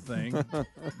terrible thing.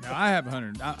 Now, I have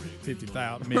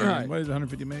 150,000 million. Right. What is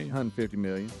 150 million? 150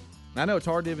 million. I know it's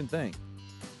hard to even think.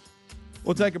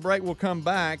 We'll take a break. We'll come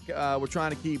back. We're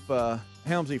trying to keep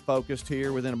Helmsy focused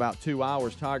here. Within about 2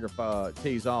 hours, Tiger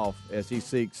tees off as he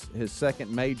seeks his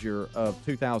second major of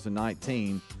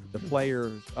 2019. The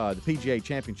PGA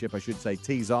Championship, I should say,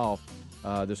 tees off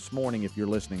this morning if you're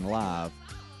listening live.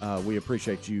 We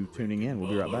appreciate you tuning in.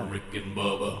 We'll be right back. Rick and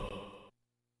Bubba.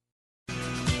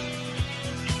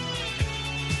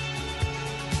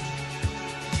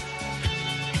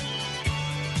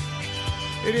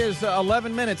 It is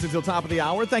 11 minutes until top of the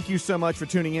hour. Thank you so much for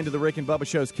tuning in to the Rick and Bubba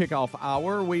Show's Kickoff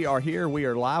Hour. We are here. We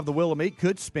are live. The Wheel of Meat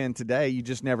could spin today. You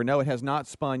just never know. It has not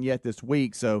spun yet this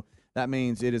week, so that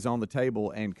means it is on the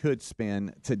table and could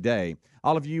spin today.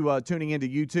 All of you tuning into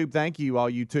YouTube, thank you, all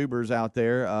YouTubers out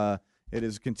there. It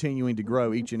is continuing to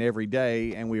grow each and every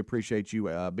day, and we appreciate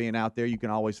you being out there. You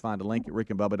can always find a link at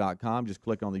rickandbubba.com. Just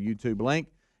click on the YouTube link,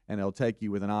 and it'll take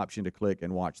you with an option to click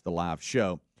and watch the live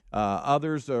show.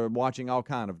 Others are watching all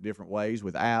kind of different ways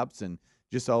with apps and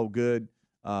just all good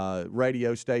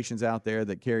radio stations out there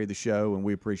that carry the show, and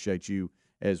we appreciate you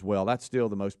as well. That's still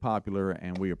the most popular,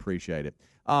 and we appreciate it.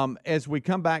 As we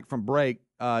come back from break,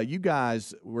 you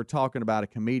guys were talking about a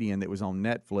comedian that was on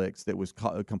Netflix that was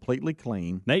completely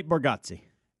clean. Nate Bargatze.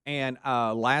 And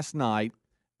last night,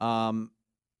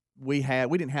 we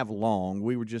didn't have long.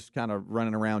 We were just kind of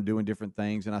running around doing different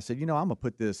things, and I said, I'm gonna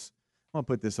put this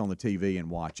on the TV and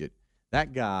watch it.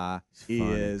 That guy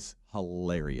is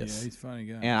hilarious. Yeah, he's a funny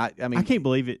guy. And I mean, I can't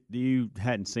believe it. You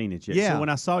hadn't seen it yet. Yeah. So when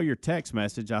I saw your text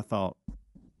message, I thought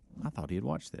he had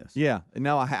watched this. Yeah.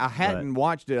 No, I hadn't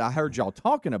watched it. I heard y'all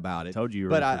talking about it. Told you,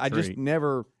 but I just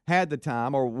never had the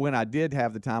time. Or when I did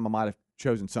have the time, I might have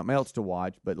chosen something else to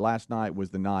watch. But last night was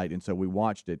the night, and so we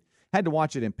watched it. Had to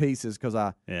watch it in pieces because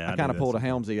I kind of pulled a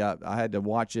Helmsy. I had to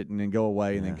watch it and then go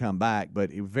away and then come back.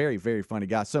 But he was very, very funny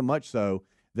guy. So much so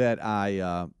that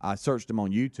I searched him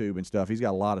on YouTube and stuff. He's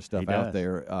got a lot of stuff out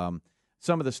there.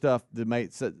 Some of the stuff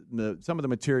some of the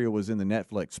material was in the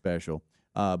Netflix special,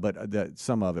 but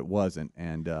some of it wasn't.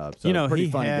 And so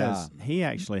pretty funny guy. He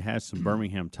actually has some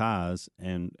Birmingham ties,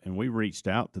 and we reached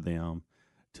out to them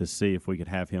to see if we could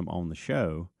have him on the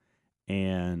show.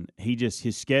 And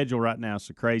his schedule right now is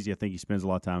so crazy. I think he spends a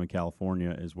lot of time in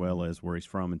California as well as where he's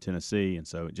from in Tennessee, and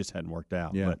so it just hadn't worked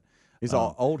out. Yeah. But he's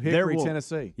all Old Hickory,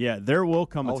 Tennessee. Yeah, there will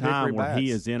come a Old time Hickory where he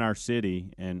Bats. is in our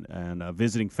city and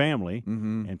visiting family,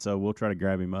 and so we'll try to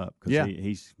grab him up because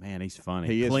he's funny.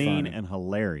 He is clean funny and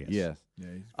hilarious. Yes. Yeah,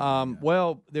 he's funny,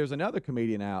 well, there's another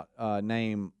comedian out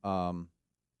named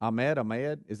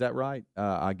Ahmed. Is that right?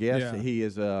 I guess he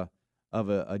is of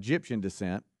Egyptian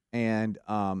descent. And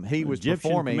he was Egyptian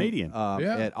performing comedian.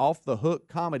 at Off the Hook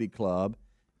Comedy Club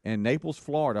in Naples,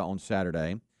 Florida on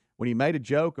Saturday when he made a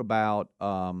joke about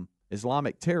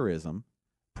Islamic terrorism,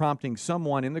 prompting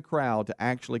someone in the crowd to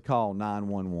actually call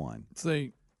 911.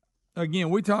 See, again,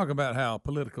 we talk about how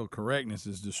political correctness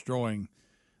is destroying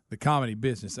the comedy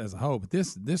business as a whole, but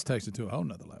this takes it to a whole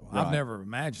nother level. Right. I've never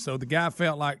imagined. So the guy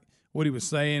felt like what he was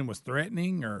saying was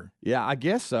threatening, or yeah, I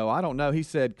guess so. I don't know. He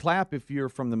said, "Clap if you're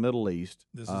from the Middle East."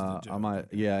 This is the joke.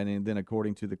 And then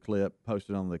according to the clip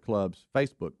posted on the club's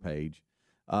Facebook page,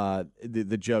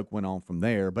 the joke went on from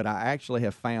there. But I actually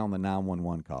have found the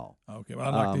 911 call. Okay, well,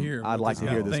 I'd like to hear. I'd like to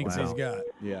hear this thinks one. he's got.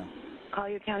 Yeah.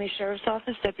 Collier County Sheriff's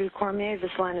Office, Deputy Cormier.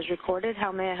 This line is recorded.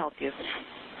 How may I help you?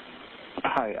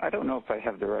 Hi, I don't know if I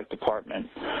have the right department,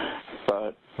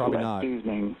 but Probably last not.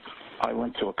 evening I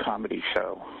went to a comedy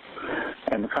show,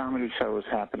 and the comedy show is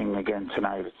happening again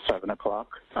tonight at 7 o'clock.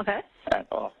 Okay. At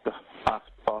Off the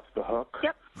Hook.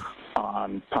 Yep.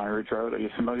 On Pine Ridge Road. Are you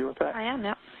familiar with that? I am,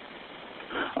 yep.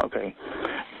 Okay.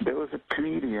 There was a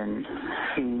comedian.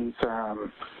 His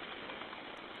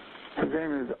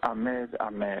name is Ahmed,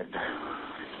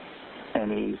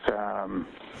 and he's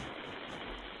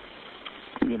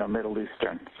Middle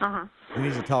Eastern. Uh-huh. He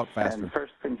needs to talk faster. And the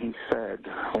first thing he said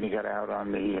when he got out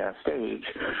on the stage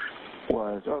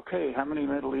was, "Okay, how many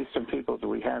Middle Eastern people do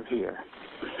we have here?"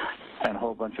 And a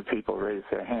whole bunch of people raised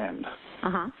their hand.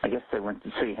 Uh-huh. I guess they went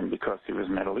to see him because he was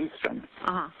Middle Eastern.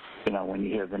 Uh-huh. You know, when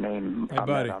you hear the name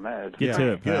Ahmed. Get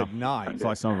to it, pal. Good night. It's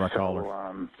like some of our callers.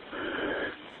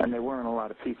 And there weren't a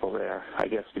lot of people there, I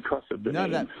guess, because of the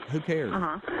None name. of that. Who cares?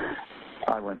 Uh-huh.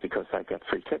 I went because I got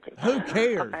free tickets. Who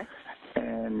cares? Okay.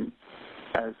 And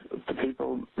as the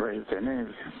people raised their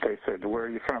names, they said, "Where are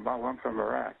you from?" "Oh, I'm from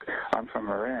Iraq. I'm from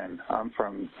Iran. I'm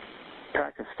from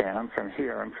Pakistan. I'm from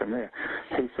here. I'm from there."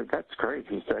 He said, "That's great."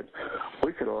 He said,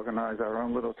 "We could organize our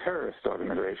own little terrorist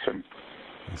organization."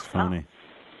 That's funny,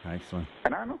 actually.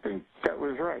 And I don't think that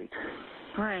was right.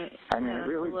 Right. I mean, it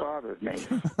really bothered me.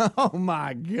 Oh,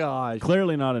 my gosh.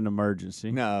 Clearly not an emergency.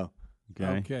 No.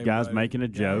 Okay. Guy's buddy. making a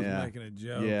joke. Guy's making a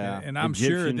joke. Yeah. And I'm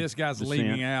sure Egyptian this guy's descent.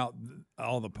 leaving out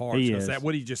all the parts. He 'cause is. that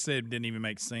what he just said didn't even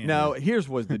make sense. No, here's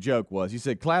what the joke was. He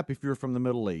said, "Clap if you're from the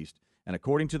Middle East." And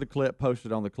according to the clip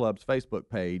posted on the club's Facebook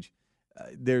page,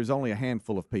 there's only a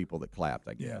handful of people that clapped,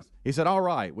 I guess. Yeah. He said, "All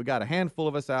right, we got a handful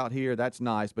of us out here. That's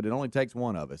nice, but it only takes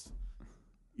one of us."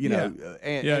 You know,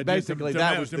 and basically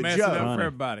that was the mess joke. it up for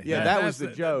everybody. Yeah, that was the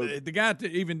joke. The guy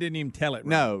even didn't even tell it.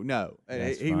 Right. No.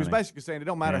 That's He was funny. basically saying it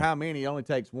don't matter how many, it only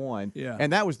takes one. Yeah.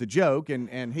 And that was the joke.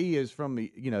 And he is from,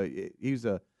 he's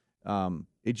a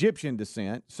Egyptian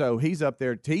descent. So he's up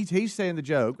there. He's saying the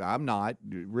joke. I'm not.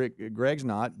 Greg's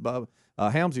not.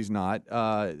 Helmsy's not.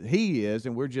 He is.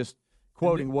 And we're just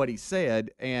quoting what he said.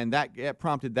 And that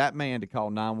prompted that man to call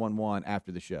 911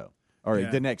 after the show. Or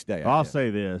the next day. I'll say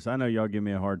this. I know y'all give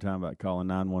me a hard time about calling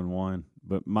 911,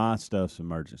 but my stuff's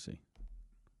emergency.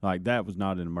 Like, that was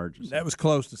not an emergency. That was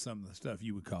close to some of the stuff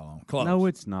you would call on. Close. No,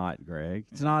 it's not, Greg.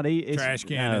 It's not. It's, Trash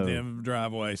can at no. the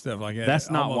driveway, stuff like that.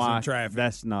 That's not Almost why. in traffic.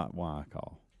 That's not why I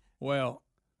call. Well,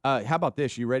 how about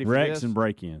this? You ready for Wrecks this? and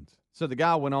break-ins. So the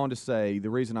guy went on to say, the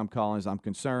reason I'm calling is I'm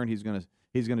concerned he's going to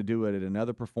do it at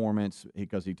another performance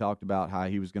because he talked about how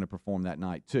he was going to perform that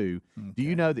night too. Okay. Do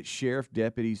you know that sheriff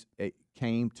deputies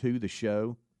came to the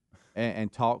show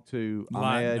and talked to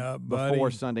Ahmed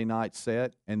before Sunday night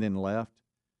set and then left?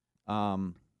 I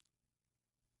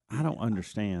don't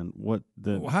understand what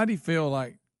the. Well, how do you feel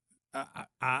like?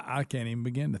 I can't even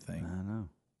begin to think. I know.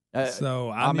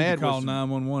 So I need to call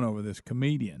 911 over this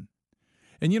comedian.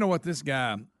 And you know what, this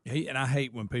guy, and I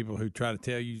hate when people who try to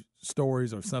tell you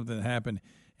stories or something that happened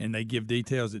and they give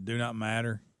details that do not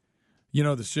matter. You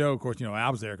know, the show, of course, I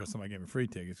was there because somebody gave me free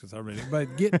tickets.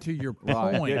 But get to your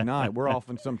point. Good night. We're off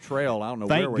on some trail. I don't know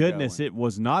Thank where we're goodness going. it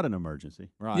was not an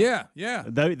emergency. Right. Yeah.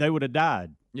 They would have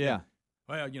died. Yeah.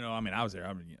 Well, I was there.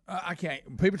 I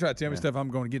can't. People try to tell me stuff. I'm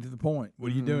going to get to the point.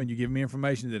 What are you doing? You give me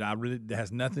information that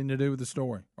has nothing to do with the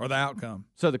story or the outcome.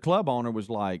 So the club owner was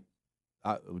like,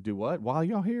 "Do what? Why are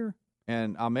y'all here?"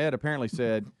 And Ahmed apparently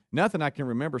said, "Nothing I can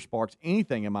remember sparks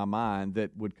anything in my mind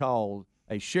that would call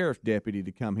a sheriff's deputy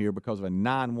to come here because of a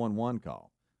 911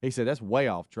 call." He said that's way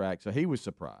off track. So he was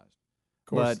surprised.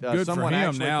 Of course, but good for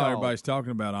him. Now called. Everybody's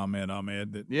talking about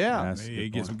Ahmed. That he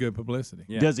gets some good publicity.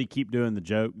 Yeah. Does he keep doing the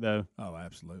joke though? Oh,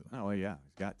 absolutely. Oh, well, yeah,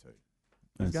 he's got to.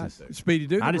 He's got to.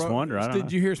 Speedy, I just wonder.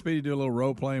 Did you hear Speedy do a little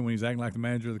role playing when he's acting like the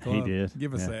manager of the club? He did.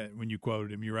 Give us that when you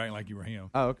quoted him. You were acting like you were him.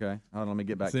 Oh, okay. Hold on, let me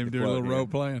get back. See to him the do a quote little here. role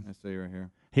playing. Let's see right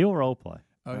here. He'll role play.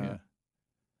 Oh yeah.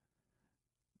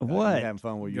 What? You having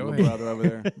fun with your Go little ahead. brother over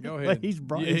there? Go ahead. He's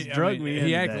drugged me in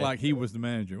He acted today. like he was the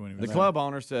manager when he was The club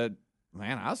owner said,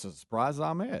 "Man, I was so surprised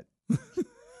I met."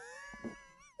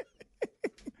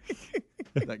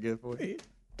 Is that good for you?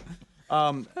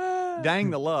 Dang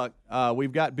the luck.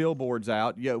 We've got billboards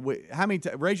out. Yeah, how many?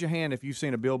 Raise your hand if you've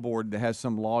seen a billboard that has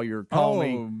some lawyer call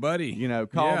me, buddy.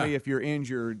 Call me if you're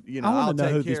injured. I want to know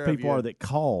who these care of people you. are that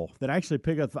call, that actually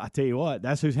pick up. I tell you what,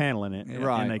 that's who's handling it,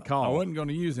 Right. And they call. I wasn't going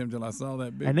to use him until I saw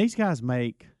that big. And these guys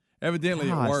make. Evidently,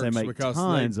 gosh, it works they make because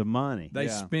tons of money. They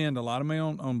spend a lot of money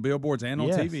on billboards and on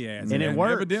Yes. TV ads, and it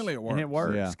works. Evidently, it works. And it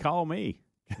works. Yeah. Call me.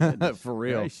 For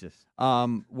real. Gracious.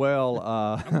 Well,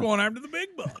 I'm going after the big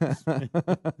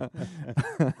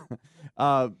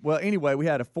bucks. Well, anyway, we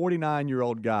had a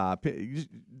 49-year-old guy.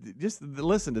 Just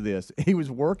listen to this. He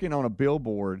was working on a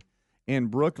billboard in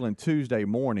Brooklyn Tuesday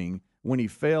morning when he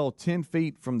fell 10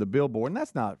 feet from the billboard, and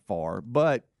that's not far,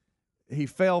 but he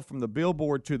fell from the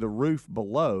billboard to the roof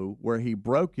below where he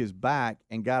broke his back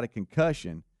and got a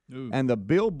concussion. Ooh. And the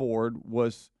billboard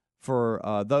was for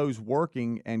those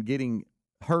working and getting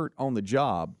hurt on the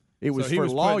job. It was So he for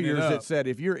was putting it lawyers up. that said,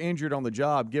 if you're injured on the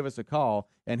job, give us a call.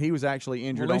 And he was actually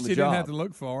injured Well, on at least the he job. didn't have to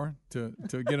look far to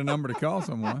get a number to call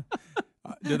someone.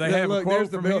 Did they Yeah, have look, a quote there's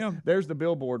the from bill- him? There's the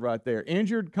billboard right there.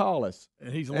 Injured, call us.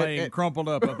 And he's laying crumpled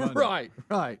up under it. Right,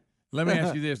 right. Let me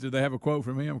ask you this. Did they have a quote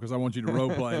from him? Because I want you to role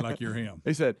play like you're him.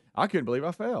 He said, I couldn't believe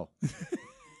I fell.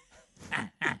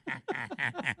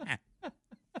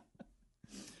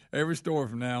 Every story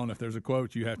from now on, if there's a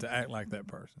quote, you have to act like that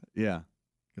person. Yeah.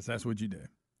 Because that's what you do.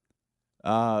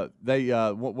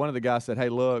 One of the guys said, hey,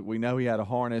 look, we know he had a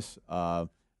harness. Him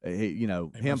He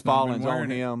must not have falling's been on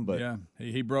wearing it. him. But yeah,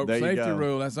 he broke there the you safety go.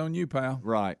 rule. That's on you, pal.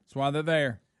 Right. That's why they're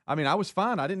there. I mean, I was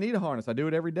fine. I didn't need a harness. I do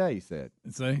it every day, he said.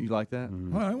 See? You like that?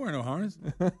 Well, I wear no harness.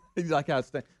 He's like, I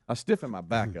stiffen my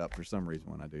back up for some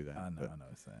reason when I do that. I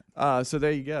noticed that. So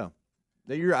there you go.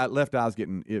 Your left eye's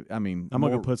getting, I mean. I'm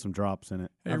going to put some drops in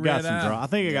it. Hey, I've got red some eye. drops. I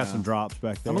think I got some drops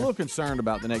back there. I'm a little concerned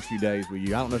about the next few days with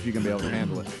you. I don't know if you can be able to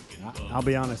handle it. I'll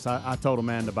be honest. I told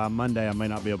Amanda by Monday I may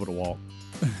not be able to walk.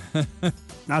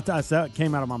 That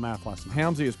came out of my mouth last night.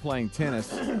 Helmsy is playing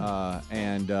tennis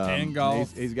and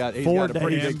golf. He's got a Four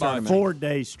pretty days, big tournament. 4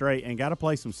 days straight, and got to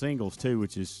play some singles too,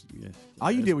 which is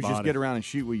All you did was just body. get around and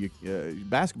shoot with your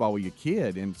basketball with your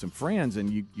kid and some friends,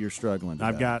 and you're struggling.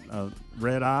 I've today. got a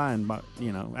red eye and out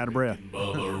of breath.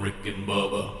 Bubba, Rick and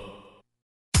Bubba.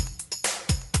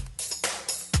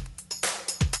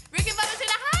 Rick and Bubba's in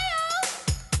Ohio.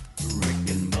 Rick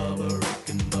and Bubba, Rick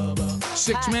and Bubba.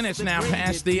 6 minutes now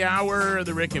past the hour of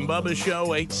the Rick and Bubba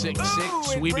Show,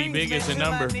 866. We be big as a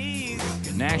number.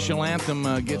 National anthem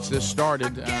gets this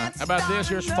started. How about this?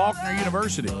 Here's Faulkner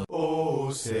University.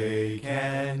 Oh, say,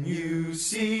 can you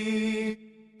see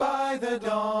by the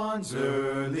dawn's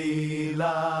early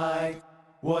light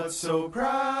what so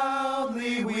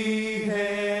proudly we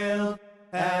hailed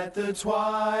at the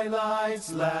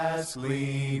twilight's last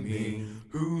gleaming,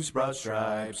 whose broad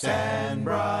stripes and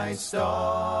bright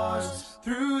stars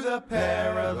through the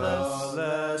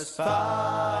perilous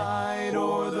fight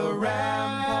o'er the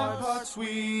ramparts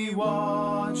we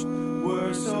watched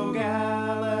were so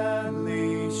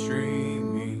gallantly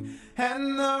streaming,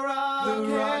 and the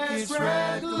rocket's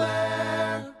red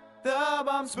glare, the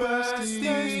bombs bursting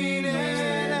in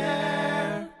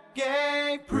air,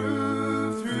 gave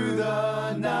proof through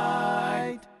the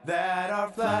night that our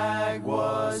flag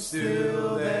was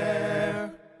still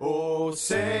there. Oh,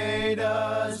 say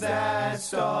does that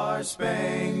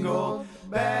star-spangled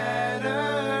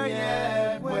banner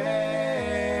yet wave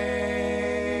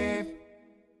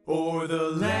o'er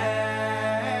the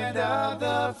land of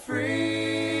the free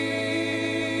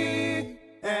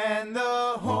and the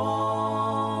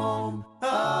home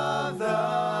of the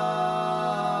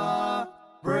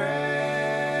brave.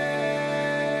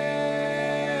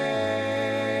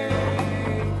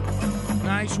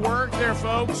 Nice work there,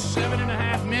 folks.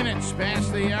 7.5 minutes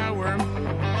past the hour.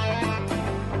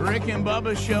 Rick and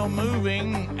Bubba show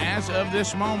moving. As of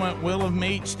this moment, Wheel of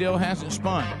Meat still hasn't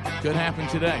spun. Could happen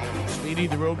today. Speedy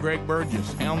the Real Greg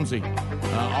Burgess, Helmsy,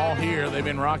 all here. They've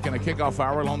been rocking a kickoff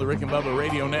hour on the Rick and Bubba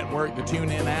Radio Network, the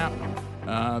TuneIn app,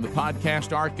 the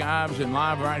podcast archives, and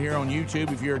live right here on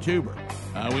YouTube if you're a tuber.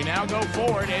 We now go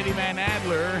forward. Eddie Van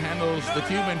Adler handles the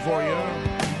tubing for you.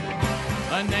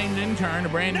 Unnamed intern, a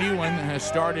brand new one, has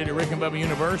started at Rick and Bubba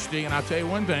University, and I'll tell you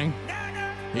one thing,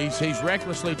 he's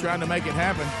recklessly trying to make it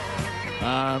happen.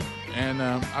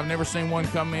 I've never seen one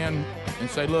come in and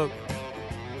say, look,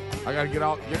 I got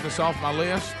to get this off my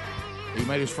list. He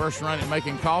made his first run at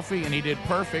making coffee, and he did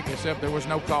perfect, except there was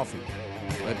no coffee.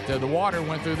 But the water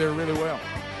went through there really well.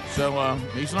 So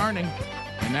he's learning,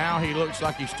 and now he looks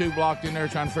like he's too blocked in there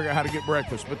trying to figure out how to get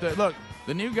breakfast. But look,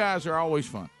 the new guys are always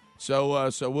fun. So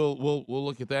we'll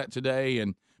look at that today,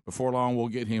 and before long we'll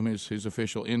get him his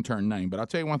official intern name. But I'll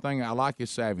tell you one thing, I like his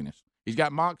savviness. He's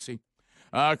got moxie.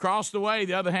 Across the way,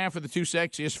 the other half of the two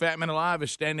sexiest fat men alive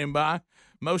is standing by.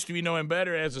 Most of you know him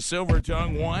better as a Silver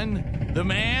Tongue One, the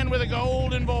man with a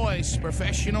golden voice,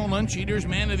 professional lunch eaters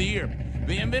man of the year,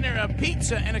 the inventor of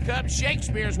pizza in a cup,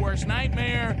 Shakespeare's worst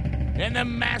nightmare, and the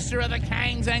master of the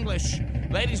King's English.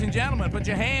 Ladies and gentlemen, put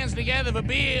your hands together for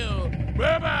Bill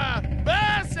Bubba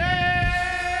Bussey!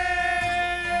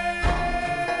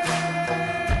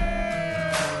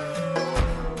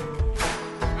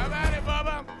 How about it,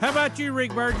 Bubba? How about you,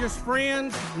 Rick Burgess?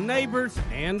 Friends, neighbors,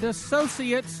 and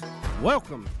associates,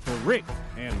 welcome to Rick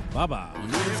and Bubba.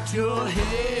 Lift your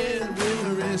head,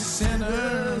 weary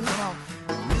sinner.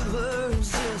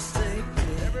 Rivers just take me.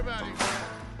 Everybody.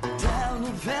 Down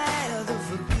the path of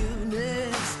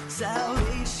forgiveness,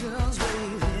 salvation's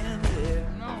waiting there.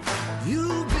 You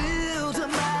built a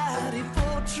mighty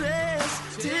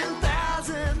fortress,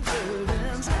 10,000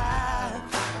 burdens high.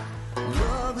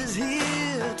 Love is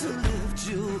here to lift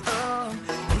you up,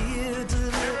 here to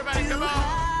lift you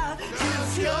high.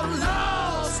 If you're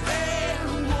lost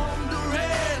and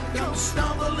wandering, come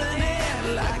stumbling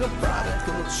in like a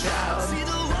prodigal child. See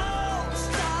the walls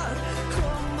start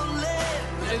crumbling,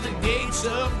 and the gates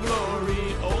of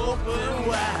glory open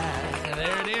wide. And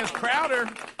there it is, Crowder.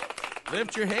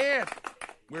 Lift your head,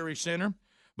 weary sinner.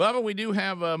 Bubba, we do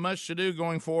have much to do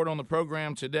going forward on the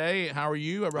program today. How are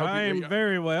you? I am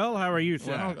very well. How are you,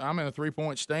 sir? Well, I'm in a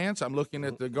three-point stance. I'm looking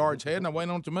at the guard's head, and I'm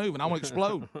waiting on it to move, and I'm going to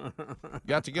explode.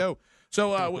 Got to go.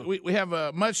 So we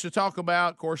have much to talk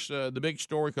about. Of course, the big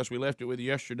story, because we left it with you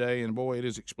yesterday, and, boy, it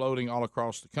is exploding all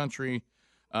across the country,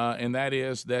 and that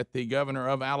is that the governor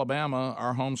of Alabama,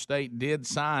 our home state, did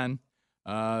sign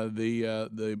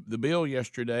the bill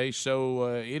yesterday.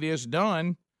 So it is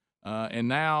done. And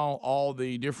now all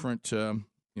the different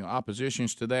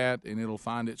oppositions to that, and it'll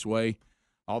find its way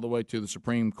all the way to the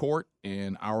Supreme Court,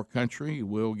 and our country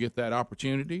will get that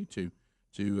opportunity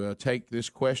to take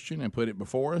this question and put it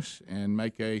before us and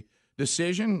make a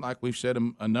decision, like we've said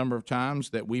a number of times,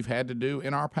 that we've had to do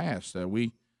in our past.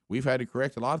 We've had to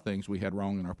correct a lot of things we had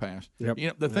wrong in our past.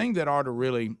 Yep. The thing that ought to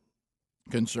really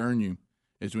concern you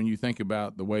is when you think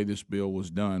about the way this bill was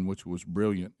done, which was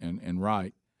brilliant and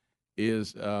right,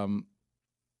 is the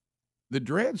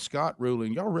Dred Scott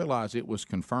ruling. Y'all realize it was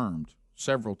confirmed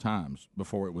several times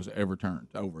before it was ever turned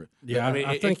over. Yeah,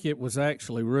 I think it was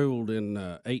actually ruled in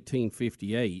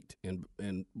 1858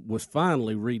 and was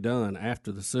finally redone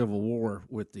after the Civil War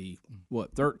with the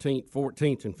 13th,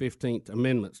 14th, and 15th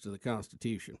amendments to the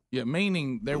Constitution. Yeah,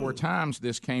 meaning there were times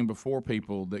this came before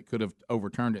people that could have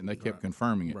overturned it, and they kept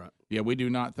confirming it. Right. Yeah, we do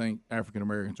not think African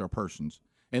Americans are persons.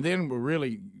 And then we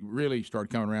really started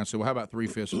coming around and said, well, how about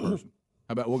 3/5 a person?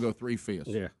 How about we'll go 3/5?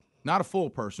 Yeah. Not a full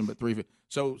person, but 3/5.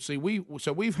 So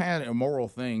we've had immoral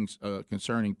things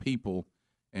concerning people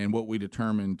and what we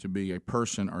determine to be a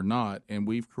person or not, and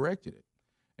we've corrected it.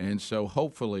 And so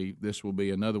hopefully this will be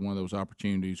another one of those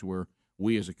opportunities where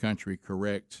we as a country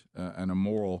correct an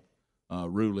immoral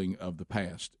ruling of the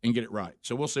past and get it right.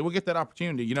 So we'll see. We'll get that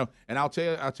opportunity, And I'll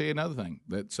tell you another thing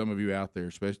that some of you out there,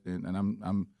 especially, and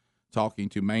I'm talking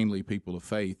to mainly people of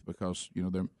faith, because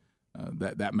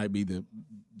that may be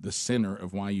the center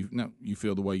of why you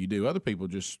feel the way you do. Other people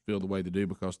just feel the way they do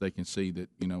because they can see that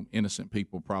innocent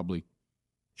people probably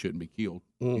shouldn't be killed.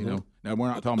 Mm-hmm. Now we're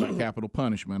not talking about capital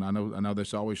punishment. I know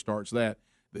this always starts that.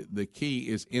 The key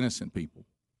is innocent people.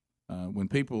 When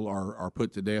people are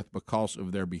put to death because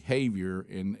of their behavior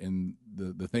and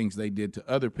the things they did to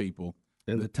other people.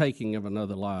 And the taking of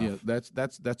another life. Yeah,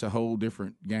 that's a whole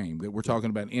different game. That we're talking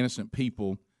about innocent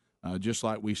people, just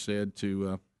like we said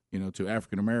to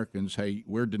African Americans, hey,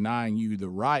 we're denying you the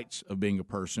rights of being a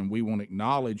person. We won't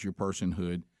acknowledge your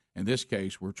personhood. In this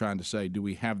case, we're trying to say, do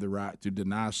we have the right to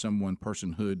deny someone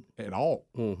personhood at all?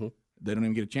 Mm-hmm. they don't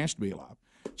even get a chance to be alive.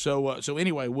 So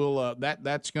anyway, we'll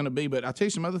that's going to be. But I'll tell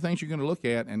you some other things you're going to look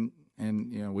at, and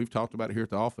we've talked about it here at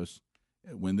the office.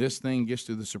 When this thing gets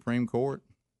to the Supreme Court,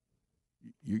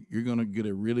 you're going to get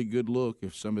a really good look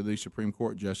if some of these Supreme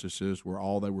Court justices were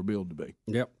all they were billed to be.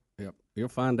 Yep. You'll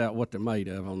find out what they're made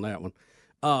of on that one.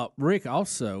 Rick,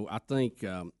 also, I think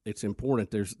it's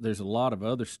important. There's a lot of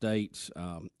other states.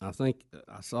 I think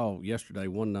I saw yesterday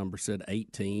one number said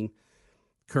 18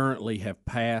 currently have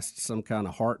passed some kind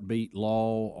of heartbeat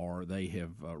law, or they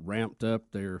have ramped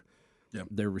up their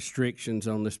restrictions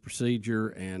on this procedure.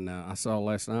 And I saw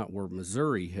last night where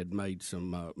Missouri had made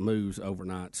some moves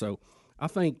overnight. So I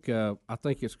think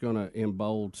it's going to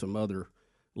embolden some other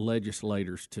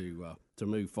legislators to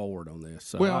move forward on this.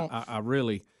 So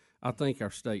I think our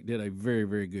state did a very,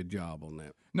 very good job on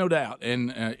that. No doubt,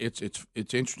 and it's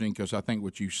interesting because I think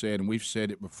what you said, and we've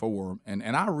said it before, and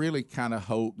I really kind of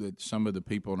hope that some of the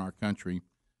people in our country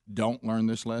don't learn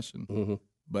this lesson. Mm-hmm.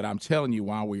 But I'm telling you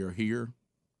why we are here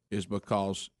is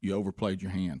because you overplayed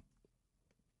your hand.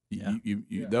 Yeah.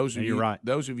 Those of you're you, right.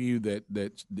 Those of you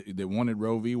that wanted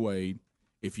Roe v. Wade,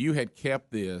 if you had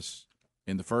kept this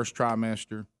in the first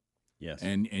trimester, yes,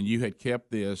 and you had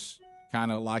kept this kind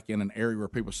of like in an area where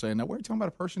people say, "Now, we're talking about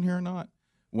a person here or not."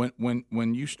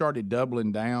 When you started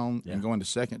doubling down and going to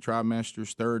second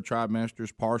trimesters, third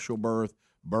trimesters, partial birth,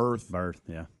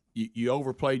 yeah, you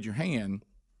overplayed your hand,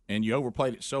 and you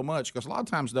overplayed it so much because a lot of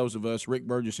times those of us, Rick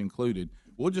Burgess included,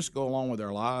 we'll just go along with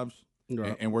our lives,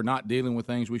 right, and we're not dealing with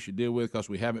things we should deal with because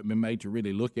we haven't been made to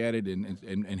really look at it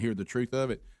and hear the truth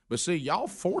of it. But see, y'all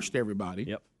forced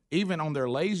everybody, even on their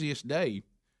laziest day,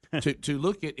 to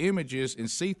look at images and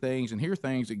see things and hear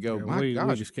things that go, my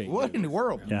gosh, what in the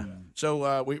world? Yeah.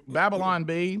 So Babylon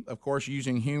B, of course,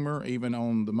 using humor even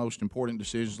on the most important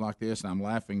decisions like this, and I'm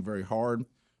laughing very hard.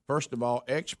 First of all,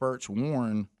 experts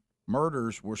warn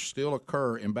murders will still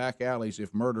occur in back alleys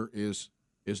if murder is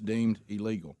deemed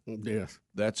illegal. Yes.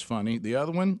 That's funny. The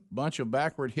other one, bunch of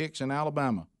backward hicks in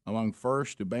Alabama, among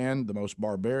first to ban the most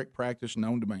barbaric practice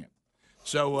known to man.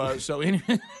 So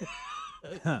anyway.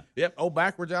 Yep,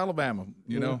 backwards Alabama.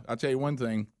 You know, I'll tell you one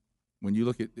thing. When you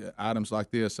look at items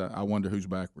like this, I wonder who's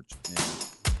backwards. Yeah.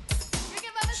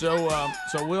 So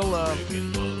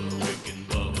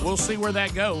we'll see where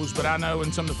that goes. But I know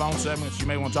in some of the phone segments you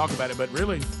may want to talk about it. But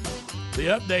really, the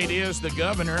update is the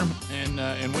governor,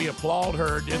 and we applaud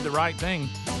her, did the right thing.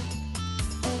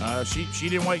 She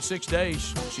didn't wait 6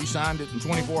 days. She signed it in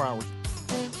 24 hours.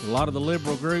 A lot of the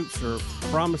liberal groups are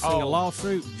promising a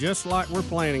lawsuit just like we're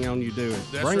planning on you doing.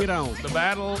 Bring it on. The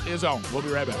battle is on. We'll be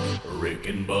right back. Rick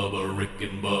and Bubba, Rick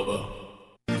and Bubba.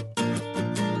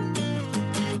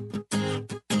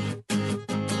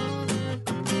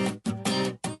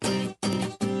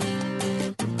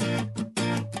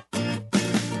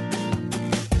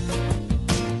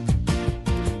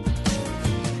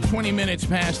 20 minutes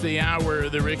past the hour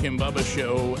of the Rick and Bubba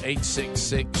Show.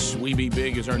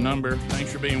 866-WE-BE-BIG is our number.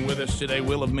 Thanks for being with us today.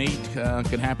 Will of Meat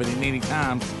could happen at any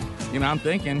time. You know, I'm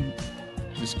thinking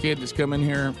this kid that's come in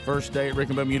here first day at Rick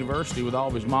and Bubba University with all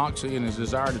of his moxie and his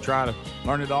desire to try to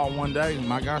learn it all one day.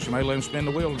 My gosh, I may let him spin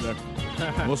the wheel today.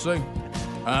 We'll see.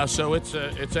 So it's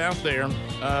out there. All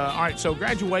right, so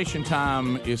graduation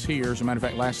time is here. As a matter of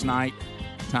fact, last night,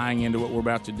 tying into what we're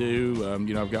about to do,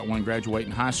 I've got one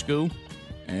graduating high school.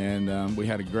 And we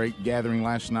had a great gathering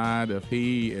last night of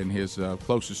he and his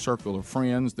closest circle of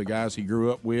friends, the guys he grew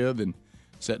up with, and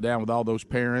sat down with all those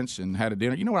parents and had a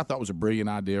dinner. You know what I thought was a brilliant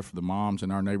idea for the moms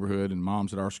in our neighborhood and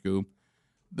moms at our school?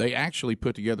 They actually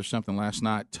put together something last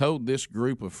night, told this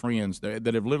group of friends that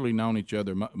have literally known each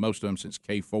other, most of them since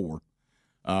K4.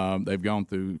 They've gone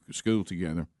through school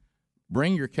together.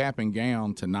 Bring your cap and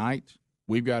gown tonight.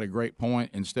 We've got a great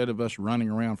point. Instead of us running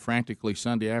around frantically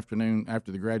Sunday afternoon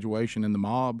after the graduation in the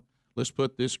mob, let's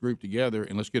put this group together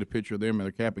and let's get a picture of them in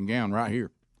their cap and gown right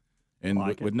here. And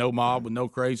with no mob, with no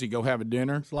crazy, go have a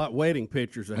dinner. It's like wedding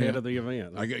pictures ahead of the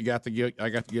event. I got to get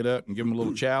up and give them a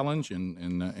little challenge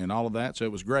and all of that. So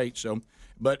it was great. So,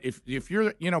 but if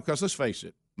you're, because let's face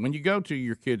it, when you go to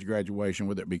your kid's graduation,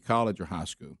 whether it be college or high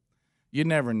school, you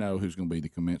never know who's going to be the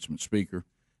commencement speaker.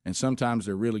 And sometimes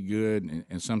they're really good,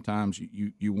 and sometimes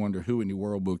you wonder who in the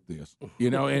world booked this,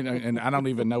 and I don't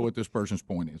even know what this person's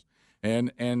point is.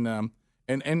 And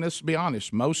let's be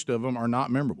honest, most of them are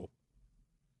not memorable.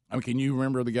 I mean, can you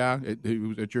remember the guy who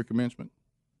was at your commencement?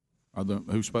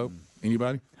 Who spoke?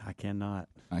 Anybody? I cannot.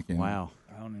 I can. Wow.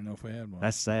 don't even know if we had one.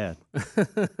 That's sad.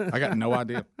 I got no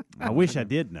idea. I wish I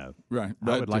did know. Right.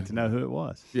 I would like to know who it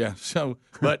was. Yeah. So,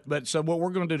 but so what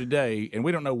we're going to do today, and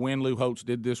we don't know when Lou Holtz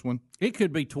did this one. It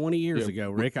could be 20 years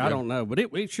ago, Rick. I don't know, but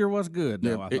it sure was good.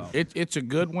 Though, I thought it's a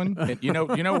good one. And you know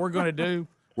what we're going to do?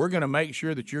 We're going to make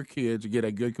sure that your kids get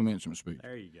a good commencement speech.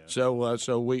 There you go.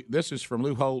 So this is from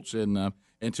Lou Holtz, and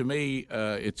to me,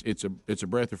 it's a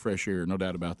breath of fresh air, no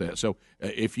doubt about that. So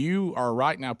if you are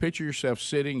right now, picture yourself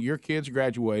sitting, your kids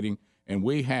graduating, and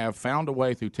we have found a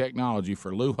way through technology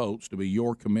for Lou Holtz to be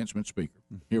your commencement speaker.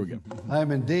 Here we go. I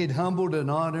am indeed humbled and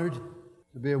honored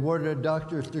to be awarded a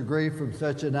doctorate degree from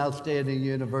such an outstanding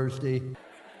university.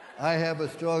 I have a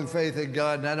strong faith in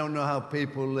God, and I don't know how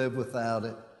people live without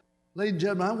it. Ladies and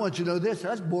gentlemen, I want you to know this.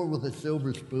 I was born with a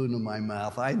silver spoon in my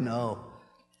mouth. I know.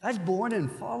 I was born in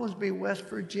Fallsby, West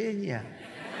Virginia.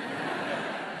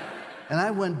 And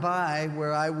I went by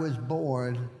where I was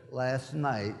born last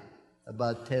night,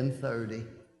 about 10:30.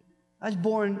 I was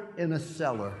born in a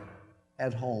cellar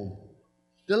at home,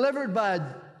 delivered by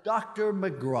Dr.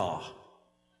 McGraw.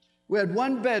 We had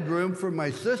one bedroom for my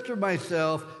sister,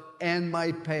 myself, and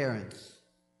my parents.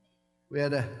 We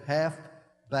had a half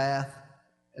bath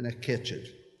and a kitchen.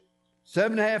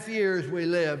 7.5 years we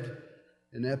lived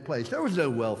in that place. There was no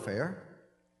welfare.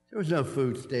 There was no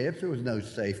food stamps. There was no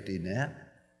safety net.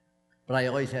 But I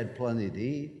always had plenty to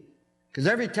eat. Because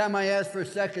every time I asked for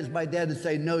seconds, my dad would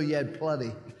say, no, you had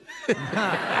plenty.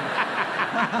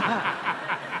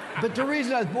 But the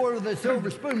reason I was born with a silver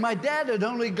spoon, my dad had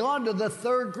only gone to the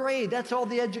 3rd grade. That's all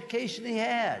the education he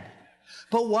had.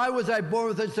 But why was I born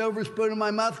with a silver spoon in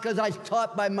my mouth? Because I was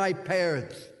taught by my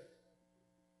parents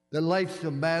that life's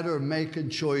a matter of making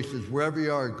choices, wherever you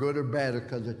are, good or bad,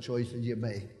 because of choices you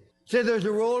make. See, there's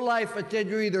a rule of life that said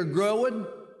you're either growing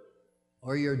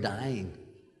or you're dying.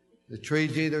 The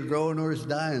tree's either growing or it's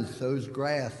dying. So's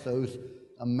grass, so's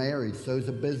a marriage, so's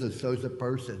a business, so's a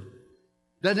person.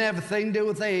 Doesn't have a thing to do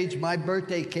with age. My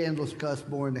birthday candles cost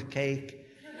more than a cake.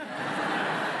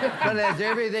 But it has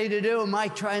everything to do. Am I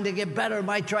trying to get better? Am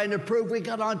I trying to prove we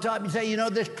got on top and say, you know,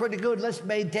 this is pretty good. Let's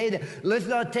maintain it. Let's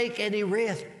not take any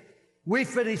risk. We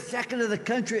finished 2nd in the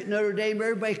country at Notre Dame.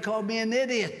 Everybody called me an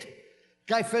idiot.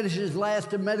 Guy finishes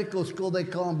last in medical school. They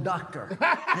call him doctor.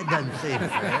 That doesn't seem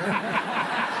fair.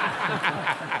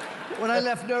 When I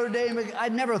left Notre Dame, I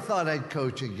never thought I'd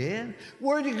coach again.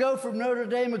 Where'd you go from Notre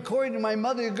Dame? According to my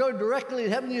mother, you go directly to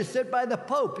heaven, you sit by the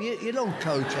Pope. You don't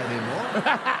coach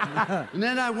anymore. And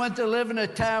then I went to live in a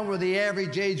town where the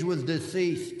average age was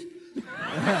deceased.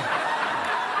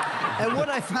 And what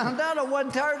I found out, I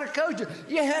wasn't tired of coaching.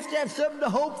 You have to have something to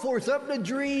hope for, something to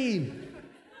dream.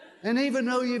 And even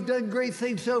though you've done great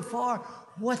things so far,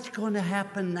 what's going to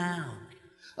happen now?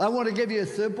 I want to give you a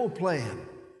simple plan.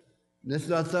 This is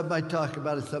not something I talk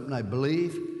about, it's something I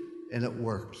believe, and it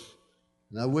works.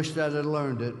 And I wish that I'd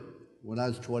learned it when I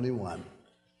was 21.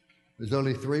 There's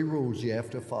only 3 rules you have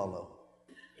to follow.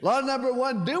 Law number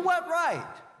 1, do what's right.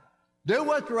 Do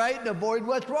what's right and avoid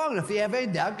what's wrong. If you have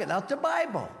any doubt, get out the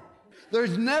Bible.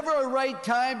 There's never a right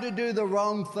time to do the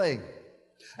wrong thing.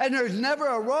 And there's never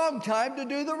a wrong time to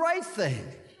do the right thing.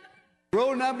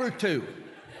 Rule number 2.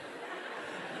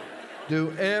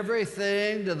 Do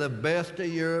everything to the best of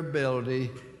your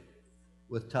ability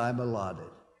with time allotted.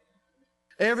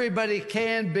 Everybody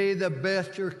can be the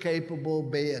best you're capable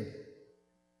of being.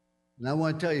 And I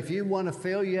want to tell you, if you want to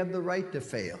fail, you have the right to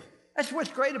fail. That's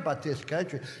what's great about this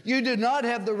country. You do not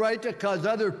have the right to cause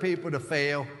other people to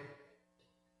fail.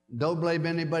 Don't blame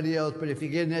anybody else, but if you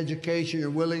get an education, you're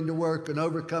willing to work and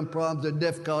overcome problems and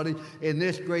difficulties, in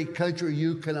this great country,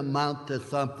 you can amount to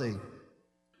something.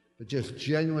 But just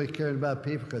genuinely caring about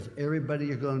people, because everybody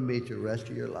you're going to meet the rest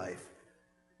of your life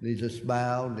needs a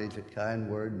smile, needs a kind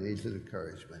word, needs an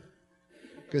encouragement.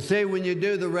 Because see, when you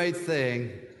do the right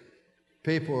thing,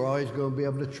 people are always going to be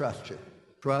able to trust you.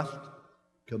 Trust,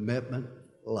 commitment,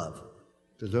 love.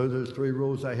 Because those are the 3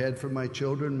 rules I had for my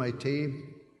children, my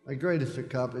team. My greatest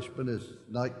accomplishment is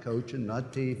not coaching,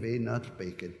 not TV, not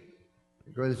speaking.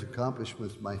 The greatest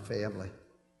accomplishment is my family.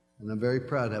 And I'm very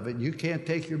proud of it. You can't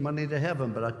take your money to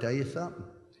heaven, but I'll tell you something.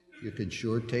 You can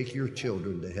sure take your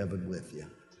children to heaven with you.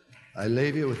 I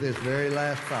leave you with this very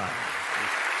last thought.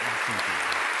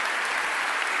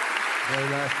 Very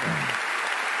last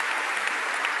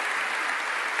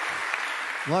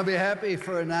thought. Want to be happy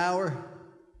for an hour?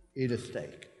 Eat a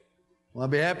steak.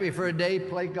 Want to be happy for a day?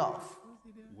 Play golf.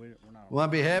 Want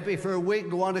to be happy for a week?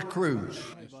 Go on a cruise.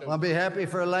 Want to be happy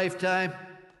for a lifetime?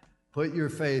 Put your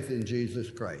faith in Jesus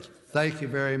Christ. Thank you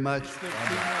very much.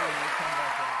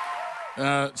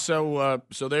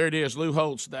 So there it is. Lou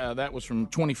Holtz, that was from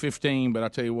 2015, but I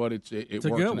tell you what, it It's a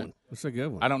works. good one. It's a good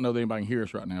one. I don't know that anybody can hear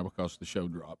us right now because the show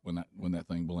dropped when that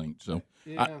thing blinked. So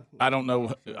Yeah. I don't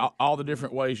know all the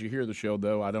different ways you hear the show,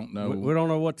 though. I don't know. We don't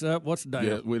know what's up, what's down.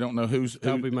 Yeah, we don't know who's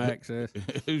Toby Mac says.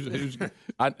 who's.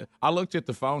 I looked at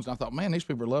the phones and I thought, man, these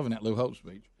people are loving that Lou Holtz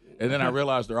speech. And then I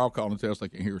realized they're all calling to tell us they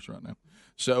can hear us right now.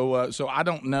 So I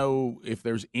don't know if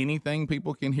there's anything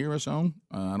people can hear us on.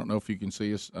 I don't know if you can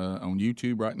see us on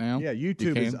YouTube right now. Yeah,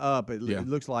 YouTube is up. It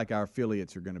looks like our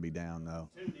affiliates are going to be down, though.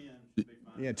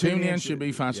 Tune in should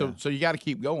be fine. Yeah. So you got to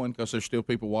keep going because there's still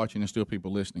people watching and still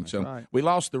people listening. That's so right. we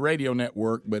lost the radio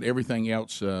network, but everything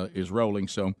else is rolling.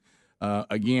 So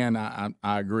again,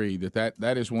 I agree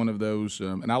that is one of those,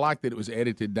 and I like that it was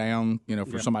edited down.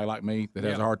 For somebody like me that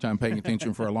has a hard time paying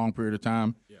attention for a long period of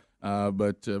time.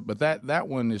 But that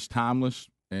one is timeless,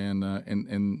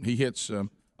 and he hits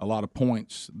a lot of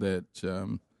points that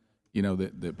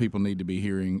that people need to be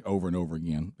hearing over and over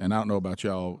again. And I don't know about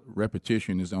y'all,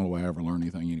 repetition is the only way I ever learn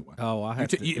anything anyway. Oh, I have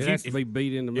to. It has to be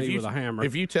beat into me with a hammer.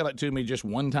 If you tell it to me just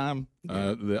one time,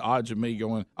 the odds of me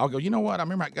going, I'll go, you know what? I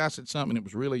remember that guy said something, and it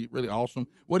was really, really awesome.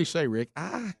 What'd he say, Rick?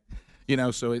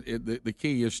 So the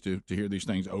key is to hear these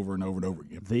things over and over and over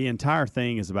again. The entire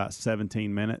thing is about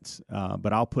 17 minutes,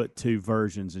 but I'll put 2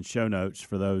 versions and show notes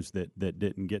for those that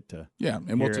didn't get to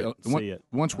see it.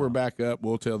 Once we're back up,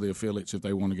 we'll tell the affiliates if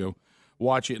they want to go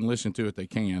watch it and listen to it, they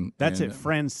can. That's at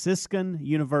Franciscan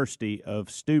University of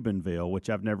Steubenville,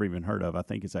 which I've never even heard of. I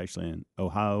think it's actually in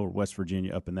Ohio or West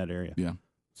Virginia, up in that area. Yeah.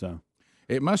 So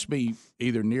it must be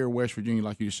either near West Virginia,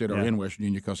 like you said, or in West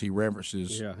Virginia, because he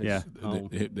references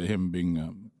him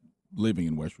being living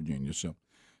in West Virginia.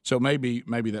 So maybe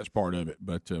that's part of it.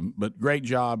 But great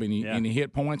job, and he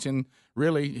hit points, and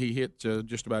really he hit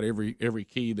just about every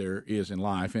key there is in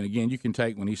life. And again, you can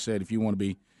take when he said if you want to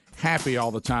be happy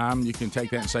all the time, you can take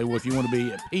that and say, well, if you want to be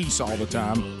at peace all the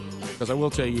time, because I will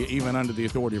tell you, even under the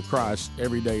authority of Christ,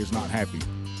 every day is not happy,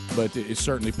 but it's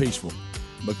certainly peaceful,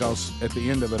 because at the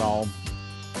end of it all,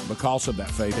 because of that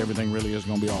faith, everything really is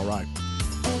going to be all right.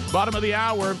 Bottom of the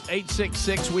hour,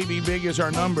 866-WE-BE-BIG is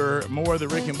our number. More of the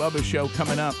Rick and Bubba Show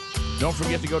coming up. Don't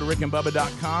forget to go to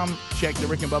rickandbubba.com. Check the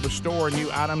Rick and Bubba store. New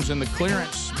items in the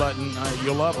clearance button.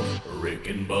 You'll love them. Rick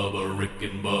and Bubba, Rick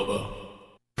and Bubba.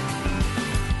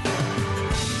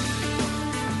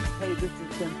 Hey, this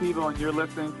is Tim Tebow, and you're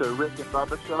listening to Rick and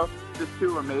Bubba Show. Just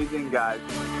 2 amazing guys.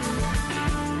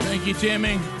 Thank you,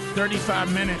 Timmy.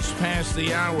 35 minutes past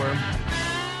the hour.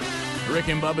 Rick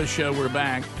and Bubba's Show, we're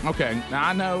back. Okay, now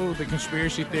I know the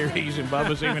conspiracy theories, and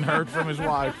Bubba's even heard from his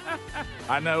wife.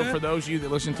 I know for those of you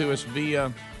that listen to us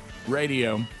via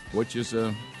radio, which is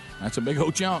that's a big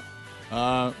old chunk.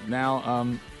 Now,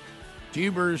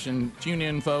 tubers and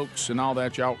tune-in folks and all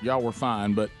that, y'all were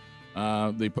fine, but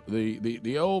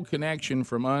the old connection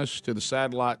from us to the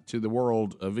satellite to the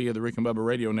world via the Rick and Bubba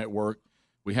Radio Network,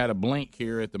 we had a blink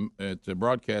here at the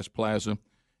broadcast plaza,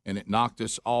 and it knocked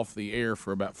us off the air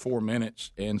for about 4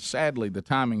 minutes. And sadly, the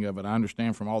timing of it, I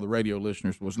understand from all the radio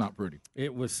listeners, was not pretty.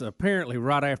 It was apparently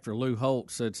right after Lou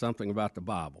Holtz said something about the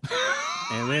Bible,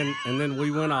 and then we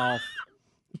went off,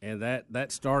 and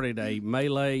that started a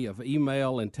melee of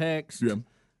email and text. Yeah.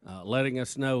 Letting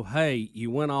us know, hey,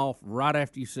 you went off right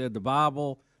after you said the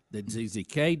Bible. Did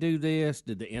ZZK do this?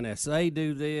 Did the NSA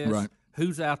do this? Right.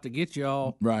 Who's out to get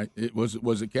y'all? Right. It was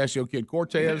it Casio Kid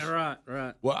Cortez? Yeah,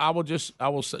 right. Well, I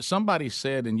will say, somebody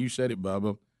said, and you said it,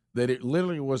 Bubba, that it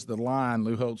literally was the line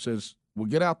Lou Holtz says, well,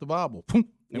 get out the Bible. And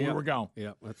we were gone.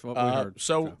 Yeah, that's what we heard.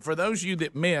 So for those of you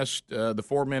that missed the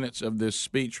 4 minutes of this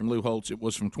speech from Lou Holtz, it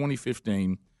was from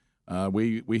 2015.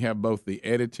 We have both the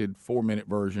edited 4-minute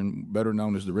version, better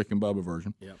known as the Rick and Bubba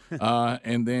version,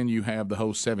 and then you have the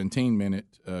whole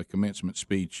 17-minute commencement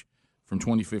speech from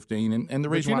 2015. And the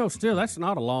reason, but still, that's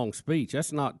not a long speech.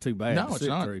 That's not too bad. No, it's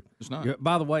not. It's not.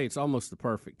 By the way, it's almost the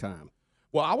perfect time.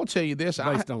 Well, I will tell you this.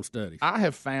 Based on studies. I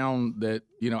have found that,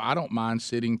 I don't mind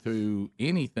sitting through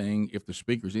anything if the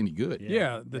speaker's any good.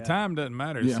 Yeah, the time doesn't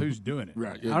matter. It's who's doing it.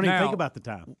 Right. I don't even think about the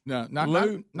time. No,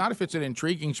 not if it's an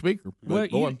intriguing speaker. Well,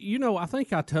 I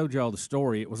think I told y'all the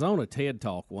story. It was on a TED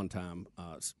Talk one time,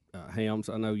 Hams.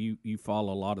 I know you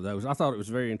follow a lot of those. I thought it was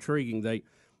very intriguing.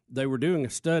 They were doing a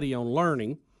study on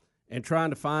learning and trying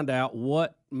to find out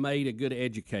what made a good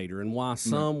educator and why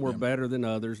some were better than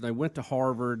others. They went to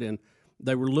Harvard, and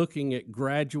they were looking at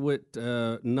graduate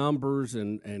numbers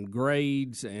and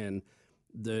grades and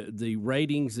the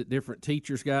ratings that different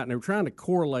teachers got, and they were trying to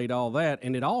correlate all that,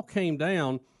 and it all came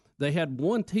down. They had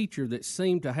one teacher that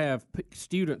seemed to have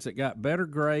students that got better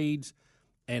grades,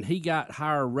 and he got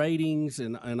higher ratings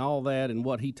and all that and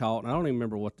what he taught, and I don't even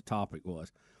remember what the topic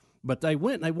was. But they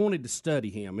went and they wanted to study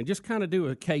him and just kind of do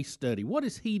a case study. What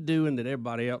is he doing that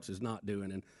everybody else is not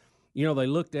doing? And, they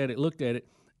looked at it,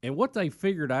 and what they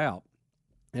figured out,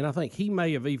 and I think he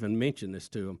may have even mentioned this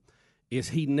to them, is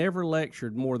he never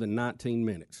lectured more than 19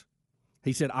 minutes.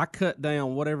 He said, I cut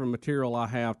down whatever material I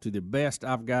have to the best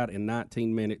I've got in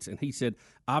 19 minutes. And he said,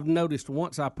 I've noticed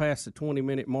once I pass the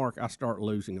 20-minute mark, I start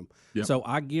losing them. Yep. So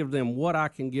I give them what I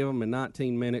can give them in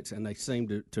 19 minutes, and they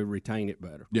seem to retain it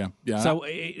better. Yeah. So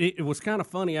it was kind of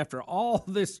funny after all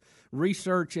this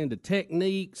research into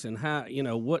techniques and how,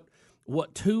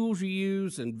 what tools you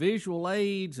use and visual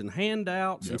aids and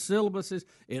handouts and syllabuses,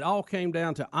 it all came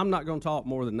down to I'm not going to talk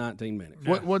more than 19 minutes.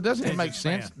 Well, doesn't it make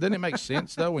sense? Doesn't it make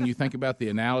sense, though, when you think about the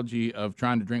analogy of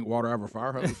trying to drink water out of a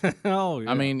fire hose? Oh,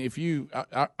 yeah. I mean, if you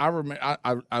 –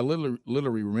 I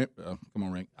literally remember come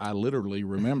on, Rick. I literally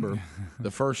remember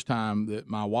the first time that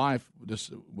my wife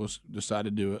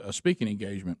decided to do a speaking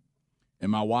engagement. And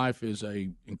my wife is a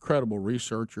incredible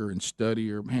researcher and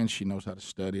studier. Man, she knows how to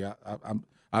study.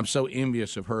 I'm so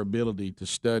envious of her ability to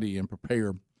study and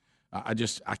prepare. I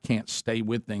can't stay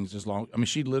with things as long. I mean,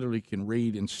 she literally can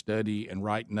read and study and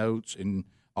write notes and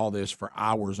all this for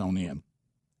hours on end,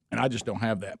 and I just don't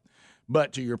have that.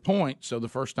 But to your point, so the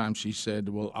first time she said,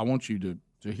 "Well, I want you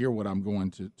to hear what I'm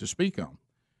going to speak on,"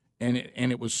 and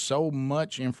it was so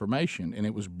much information, and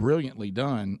it was brilliantly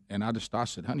done. And I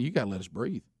said, "Honey, you got to let us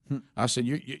breathe." I said,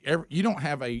 "You don't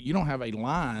have a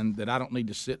line that I don't need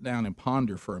to sit down and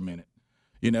ponder for a minute."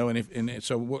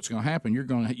 So what's going to happen?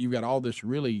 You've got all this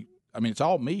really. I mean, it's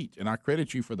all meat, and I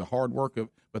credit you for the hard work of.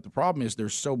 But the problem is,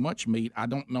 there's so much meat. I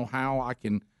don't know how I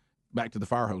can. Back to the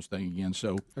fire hose thing again.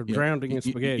 So drowned in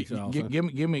spaghetti sauce.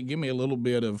 Give me a little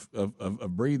bit of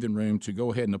breathing room to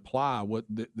go ahead and apply what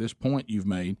this point you've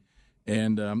made,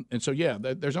 and so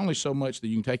there's only so much that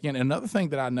you can take in. Another thing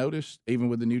that I noticed, even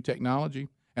with the new technology,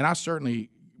 and I certainly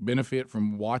benefit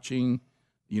from watching.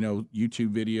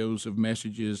 YouTube videos of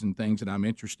messages and things that I'm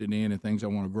interested in and things I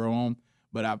want to grow on.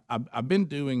 But I've been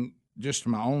doing just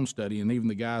my own study, and even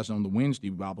the guys on the Wednesday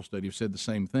Bible study have said the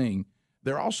same thing.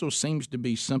 There also seems to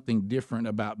be something different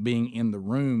about being in the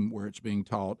room where it's being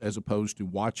taught as opposed to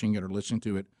watching it or listening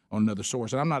to it on another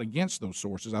source. And I'm not against those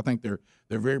sources. I think they're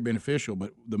very beneficial.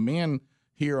 But the men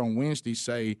here on Wednesday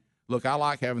say, look, I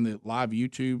like having the live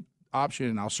YouTube option,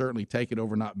 and I'll certainly take it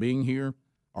over not being here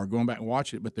or going back and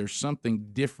watch it, but there's something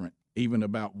different even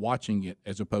about watching it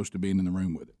as opposed to being in the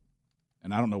room with it.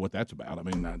 And I don't know what that's about. I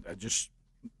mean,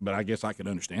 but I guess I could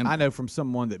understand that. I know from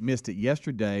someone that missed it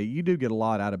yesterday, you do get a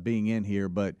lot out of being in here,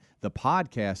 but the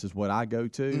podcast is what I go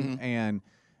to. And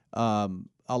a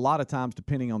lot of times,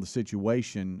 depending on the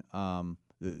situation,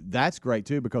 that's great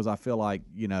too, because I feel like,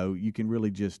 you can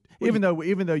really just, even though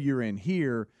you're in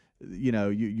here,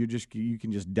 you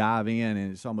can just dive in,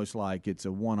 and it's almost like it's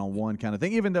a one-on-one kind of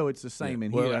thing, even though it's the same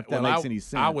in here, if that makes any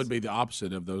sense. I would be the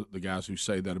opposite of the guys who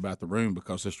say that about the room,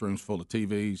 because this room's full of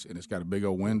TVs and it's got a big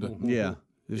old window. Yeah.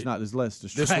 There's less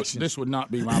distractions. This would not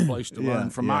be my place to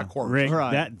learn from my course. Rick,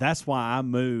 that's why I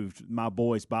moved my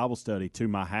boys' Bible study to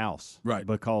my house. Right.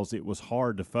 Because it was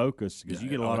hard to focus, because you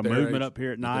get a lot of movement up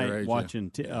here at night,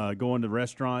 watching, going to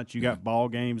restaurants. You got ball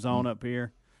games on up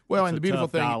here. Well, and the beautiful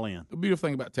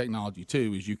thing about technology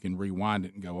too is you can rewind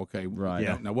it and go, okay,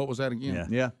 right. Now what was that again?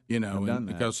 Yeah.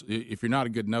 Because if you're not a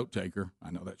good note taker,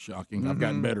 I know that's shocking. I've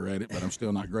gotten better at it, but I'm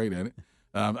still not great at it.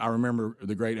 I remember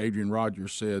the great Adrian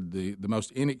Rogers said the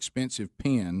most inexpensive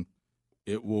pen,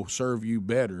 it will serve you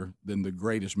better than the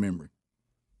greatest memory.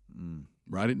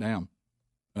 Write it down.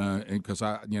 And because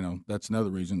that's another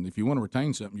reason. If you want to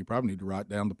retain something, you probably need to write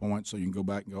down the points so you can go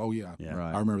back and go, oh yeah.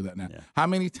 I remember that now. Yeah. How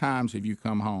many times have you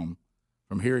come home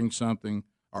from hearing something,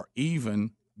 or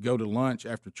even go to lunch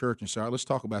after church and say, all right, let's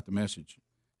talk about the message,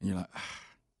 and you're like,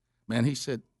 man, he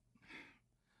said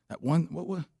that one.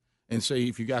 What? And see,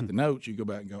 if you got the notes, you go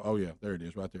back and go, oh yeah, there it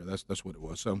is, right there. That's what it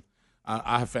was. So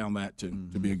I have found that to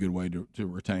be a good way to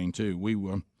retain too. We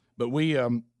were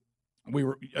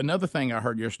another thing I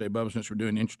heard yesterday, Bubba, since we're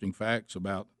doing interesting facts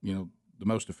about the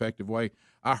most effective way.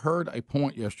 I heard a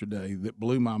point yesterday that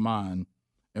blew my mind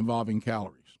involving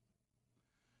calories.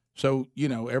 So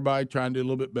everybody trying to do a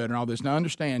little bit better and all this. Now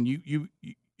understand, you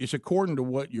it's according to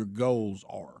what your goals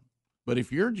are. But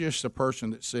if you're just a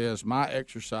person that says my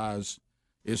exercise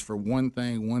is for one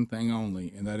thing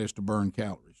only, and that is to burn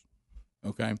calories,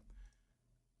 okay?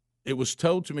 It was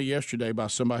told to me yesterday by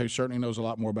somebody who certainly knows a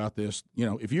lot more about this.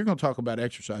 If you're going to talk about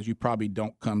exercise, you probably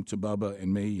don't come to Bubba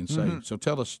and me and say, so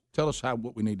tell us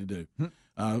what we need to do.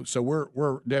 So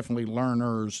we're definitely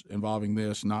learners involving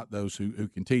this, not those who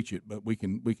can teach it, but we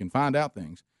can find out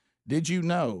things. Did you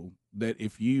know that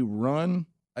if you run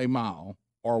a mile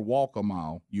or walk a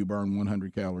mile, you burn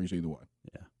 100 calories either way.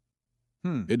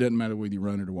 Yeah. It doesn't matter whether you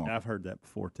run it or walk. I've heard that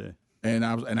before too. And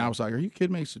I was like, "Are you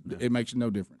kidding me?" It makes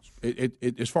no difference.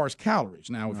 It as far as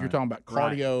calories. Now, if you're talking about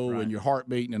cardio and your heart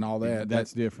beating and all that,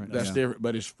 that's different. That's different.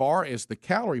 But as far as the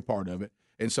calorie part of it,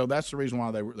 and so that's the reason why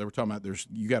they were talking about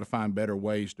you got to find better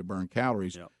ways to burn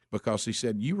calories because he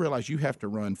said you realize you have to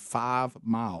run 5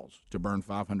 miles to burn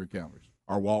 500 calories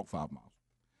or walk 5 miles.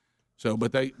 So,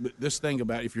 but this thing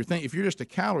about if you're just a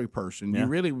calorie person, you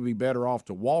really would be better off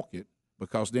to walk it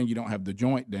because then you don't have the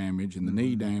joint damage and the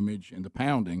knee damage and the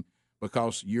pounding.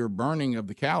 Because your burning of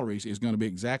the calories is going to be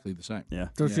exactly the same. Yeah.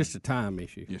 So it's just a time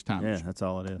issue. It's time issue. That's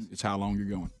all it is. It's how long you're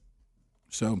going.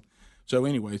 So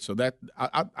anyway, so that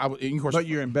I of course, but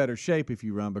you're in better shape if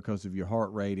you run because of your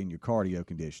heart rate and your cardio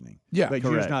conditioning. Yeah, but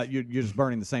correct. you're just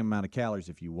burning the same amount of calories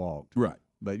if you walked. Right.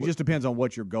 But it just depends on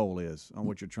what your goal is, on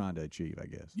what you're trying to achieve, I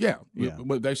guess. Yeah.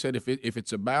 But they said if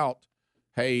it's about,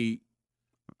 hey,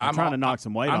 I'm trying to knock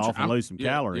some weight off and lose some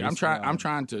calories. Yeah, I'm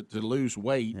trying to lose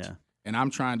weight. Yeah. And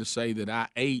I'm trying to say that I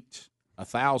ate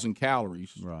 1,000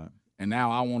 calories, right? And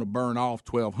now I want to burn off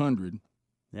 1,200.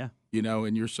 Yeah,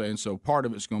 and you're saying so. Part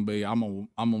of it's going to be I'm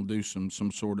gonna do some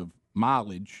sort of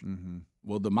mileage. Mm-hmm.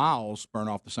 Well, the miles burn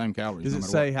off the same calories. Does it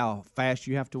say how fast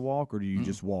you have to walk, or do you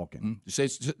just walking?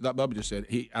 Bubba just said.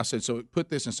 I said so. Put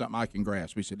this in something I can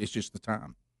grasp. He said it's just the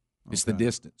time. It's the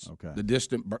distance. Okay.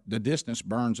 The distance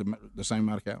burns the same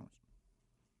amount of calories.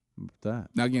 That.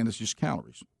 Now again, it's just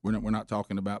calories. We're not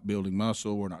talking about building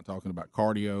muscle. We're not talking about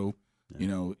cardio.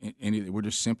 We're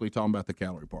just simply talking about the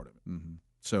calorie part of it.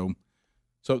 Mm-hmm.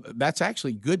 So that's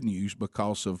actually good news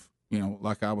because of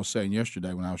like I was saying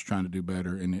yesterday when I was trying to do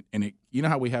better, and it you know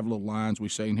how we have little lines we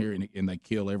say in here and they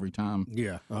kill every time.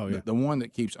 Yeah. Oh yeah. The one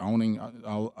that keeps owning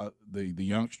the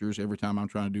youngsters every time I'm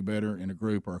trying to do better in a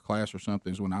group or a class or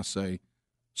something is when I say,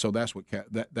 so that's what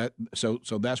so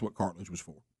that's what cartilage was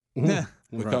for.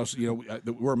 Because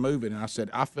we're moving, and I said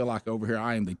I feel like over here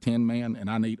I am the Tin Man, and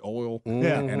I need oil,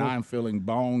 and I'm feeling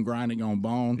bone grinding on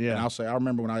bone. And I'll say I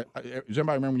remember when does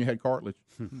everybody remember when you had cartilage?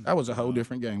 That was a whole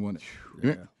different game, wasn't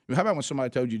it? How about when somebody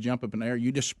told you jump up in the air,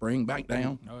 you just spring back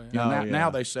down? Now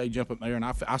they say jump up in the air, and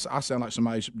I sound like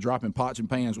somebody's dropping pots and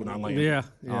pans when I land. Yeah.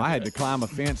 Oh, I had to climb a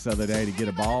fence the other day to get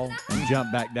a ball and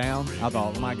jump back down. I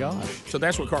thought, oh my gosh. So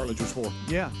that's what cartilage was for.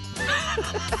 Yeah.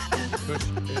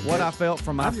 What I felt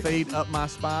from my feet up my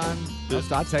spine,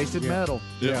 I tasted metal.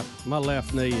 Yeah. My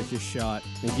left knee is just shot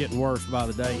and getting worse by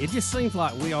the day. It just seems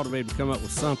like we ought to be able to come up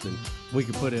with something we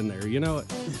could put in there. You know it.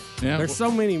 Yeah. There's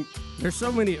so many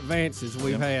advances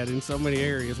we've had in so many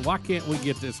areas. Why can't we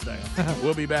get this down?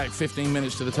 We'll be back 15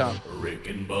 minutes to the top. Rick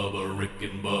and Bubba, Rick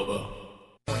and Bubba.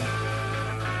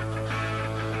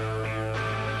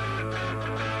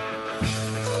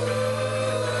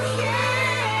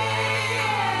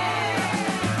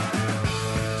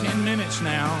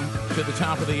 Now to the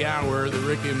top of the hour, the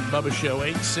Rick and Bubba Show,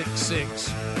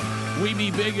 866. We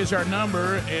Be Big is our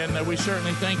number, and we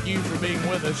certainly thank you for being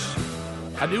with us.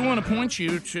 I do want to point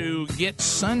you to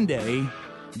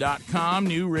GetSunday.com,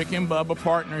 new Rick and Bubba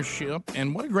partnership,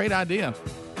 and what a great idea.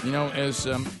 As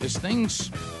things,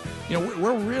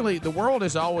 we're really, the world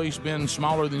has always been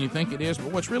smaller than you think it is,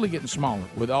 but what's really getting smaller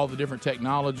with all the different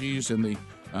technologies and the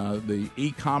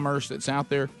e-commerce that's out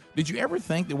there. Did you ever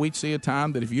think that we'd see a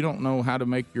time that if you don't know how to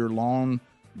make your lawn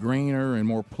greener and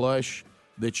more plush,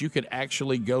 that you could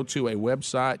actually go to a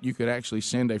website, you could actually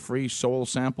send a free soil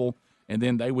sample, and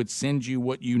then they would send you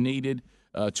what you needed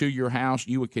to your house.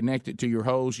 You would connect it to your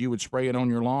hose. You would spray it on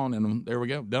your lawn, and there we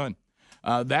go, done.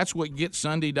 That's what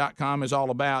GetSunday.com is all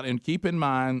about. And keep in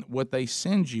mind what they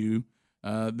send you.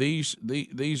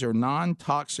 These are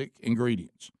non-toxic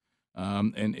ingredients.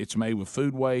 And it's made with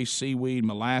food waste, seaweed,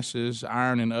 molasses,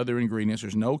 iron, and other ingredients.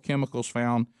 There's no chemicals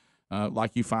found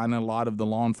like you find in a lot of the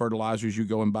lawn fertilizers you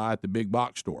go and buy at the big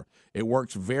box store. It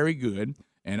works very good,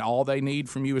 and all they need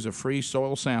from you is a free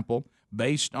soil sample.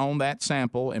 Based on that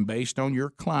sample and based on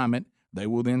your climate, they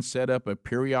will then set up a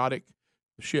periodic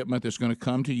shipment that's going to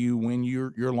come to you when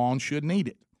your lawn should need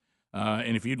it.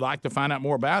 And if you'd like to find out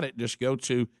more about it, just go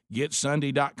to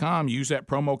GetSunday.com. Use that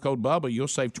promo code Bubba. You'll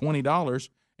save $20.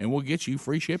 And we'll get you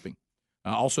free shipping.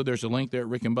 Also, there's a link there at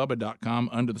rickandbubba.com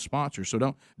under the sponsor. So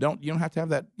you don't have to have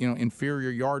that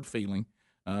inferior yard feeling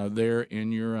there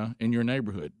in your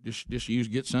neighborhood. Just use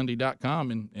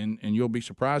getsunday.com and you'll be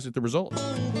surprised at the results.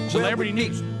 Celebrity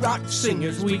news. Rock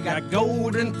singers, we got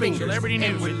golden fingers. Celebrity news.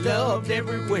 And we're loved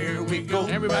everywhere we go.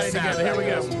 Everybody together. Here we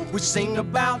go. We sing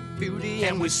about beauty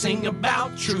and we sing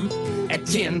about truth at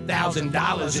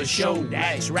 $10,000 a show.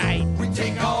 That's right. We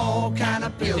take all kind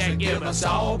of pills that give us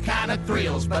all kind of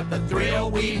thrills, but the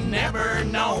thrill we never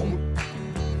known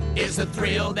is the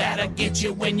thrill that'll get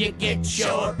you when you get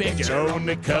your picture on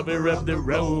the cover of the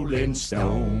Rolling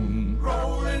Stone.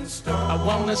 Rolling Stone. I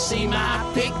wanna see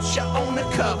my picture on the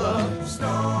cover.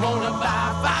 Wanna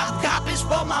buy 5 copies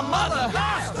for my mother.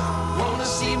 Wanna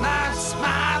see my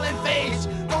smiling face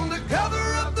on the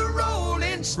cover of the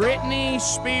Rolling Stone. Britney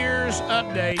Spears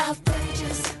update.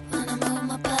 Outrageous when I move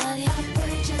my body.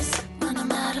 Outrageous when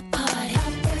I'm at a party.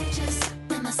 Outrageous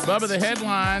when my Bubba, the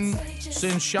headline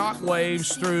sends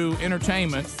shockwaves through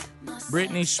entertainment.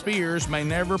 Britney Spears may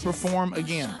never perform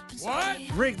again. What?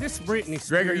 Rick, this Britney Spears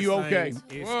Greg, are you okay?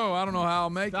 Whoa, I don't know how I'll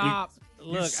make Stop. it.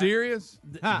 Look, You serious?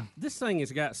 This thing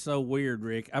has got so weird,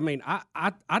 Rick. I mean,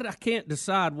 I can't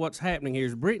decide what's happening here.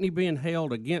 Is Britney being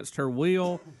held against her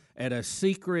will at a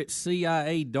secret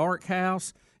CIA dark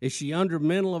house? Is she under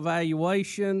mental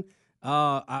evaluation?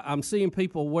 I'm seeing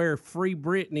people wear Free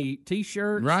Britney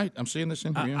T-shirts. Right, I'm seeing this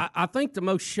in here. I think the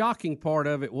most shocking part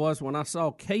of it was when I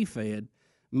saw K-Fed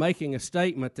making a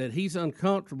statement that he's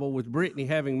uncomfortable with Britney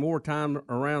having more time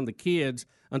around the kids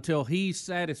until he's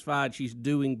satisfied she's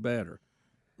doing better.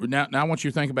 Now I want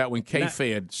you to think about when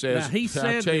K-Fed says,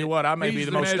 "I tell you what, I may be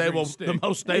the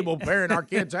most stable parent our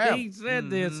kids have." He said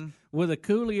this with a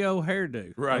Coolio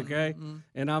hairdo, Right. Okay,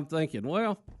 and I'm thinking,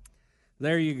 well,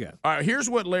 there you go. All right, here's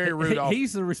what Larry Rudolph.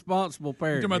 He's the responsible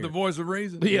parent. You're talking about here. the voice of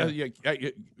reason? Yeah.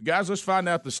 Guys, let's find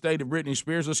out the state of Britney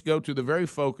Spears. Let's go to the very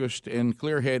focused and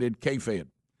clear-headed K-Fed.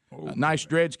 Nice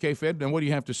dreads, K-Fed. And what do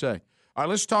you have to say? All right,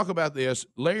 let's talk about this.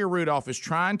 Larry Rudolph is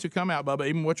trying to come out, Bubba,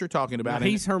 even what you're talking about. Now,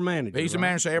 he's her manager. He's the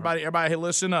manager. So everybody,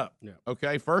 listen up. Yeah.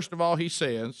 Okay, first of all, he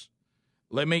says,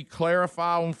 let me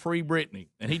clarify on Free Britney.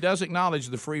 And he does acknowledge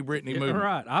the Free Britney movement.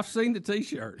 Right. I've seen the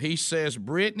T-shirt. He says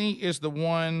Britney is the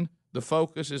one the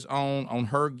focus is on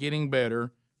her getting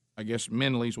better. I guess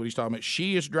mentally is what he's talking about.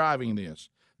 She is driving this.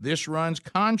 This runs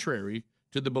contrary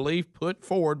to the belief put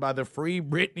forward by the Free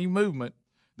Britney movement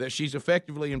that she's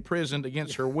effectively imprisoned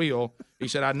against her will. He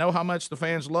said, I know how much the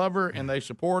fans love her and they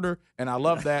support her, and I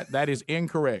love that. That is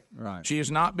incorrect. Right. She is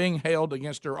not being held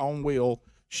against her own will.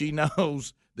 She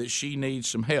knows that she needs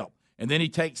some help. And then he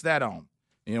takes that on.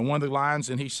 And one of the lines,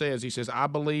 and he says, I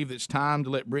believe it's time to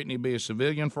let Britney be a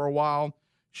civilian for a while.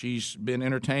 She's been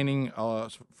entertaining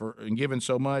and given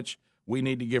so much. We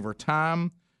need to give her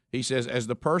time. He says, as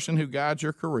the person who guides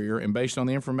her career and based on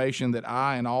the information that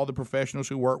I and all the professionals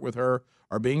who work with her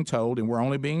are being told, and we're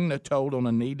only being told on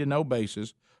a need-to-know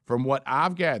basis, from what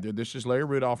I've gathered, this is Larry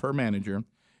Rudolph, her manager,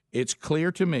 it's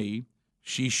clear to me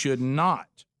she should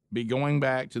not be going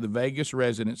back to the Vegas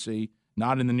residency,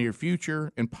 not in the near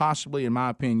future, and possibly, in my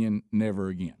opinion, never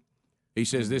again. He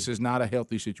says this is not a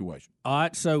healthy situation. All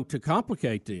right, so to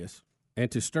complicate this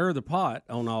and to stir the pot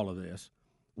on all of this,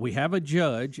 we have a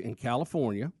judge in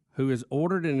California who has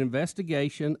ordered an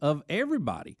investigation of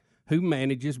everybody who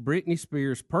manages Britney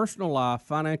Spears' personal life,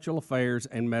 financial affairs,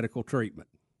 and medical treatment.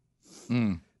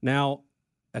 Now,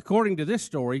 according to this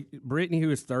story, Britney, who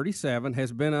is 37,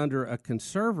 has been under a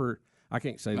I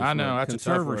can't say this I know, word, that's a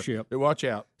tough word. conservatorship. Watch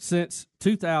out. Since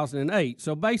 2008.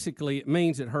 So basically, it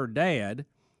means that her dad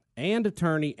and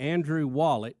attorney Andrew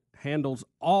Wallet handles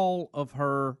all of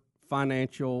her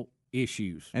financial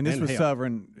issues. And this was help.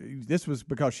 This was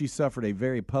because she suffered a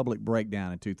very public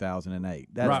breakdown in 2008.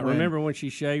 That's right. Remember when she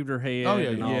shaved her head? Oh, yeah,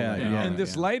 and all yeah, that? yeah. And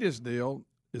this latest deal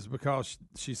is because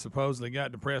she supposedly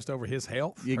got depressed over his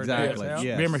health. her Exactly, dad's health.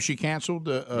 yes. Remember, she canceled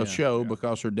a show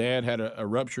because her dad had a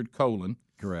ruptured colon.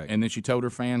 Correct. And then she told her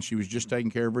fans she was just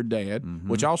taking care of her dad,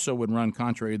 which also would run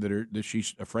contrary that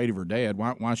she's afraid of her dad.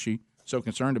 Why is she so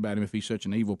concerned about him if he's such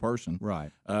an evil person?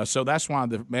 Right. So that's why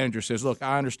the manager says, look,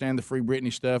 I understand the Free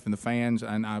Britney stuff and the fans,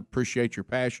 and I appreciate your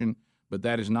passion, but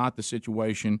that is not the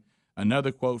situation.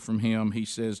 Another quote from him, he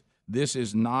says, this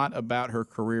is not about her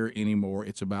career anymore.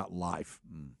 It's about life.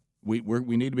 We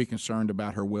need to be concerned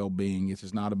about her well-being. This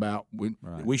is not about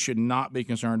we should not be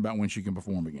concerned about when she can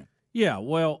perform again. Yeah,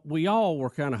 well, we all were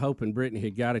kind of hoping Britney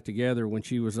had got it together when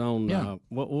she was on,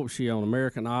 what was she on,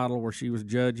 American Idol, where she was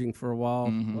judging for a while,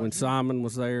 when Simon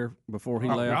was there before he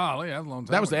left. Golly, that was a long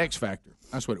time That was ago. the X Factor.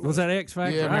 That's what it was. Was that X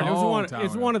Factor? Yeah, Right, man, it was long one. time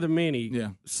It's ago. one of the many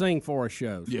Sing for Us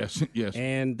shows. Yes, yes.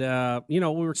 And we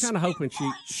were kind of hoping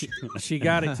she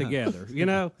got it together.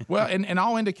 Well, and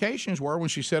all indications were when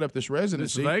she set up this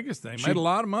residency, This Vegas thing made a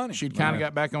lot of money. She'd kind of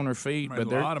got back on her feet, Made but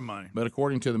a lot of money. But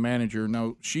according to the manager,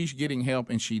 no, she's getting help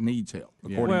and she needs help.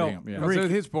 According to him. Because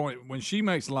at his point, when she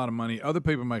makes a lot of money, other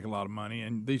people make a lot of money,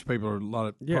 and these people are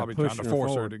probably trying to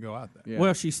force her to go out there. Yeah.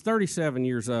 Well, she's 37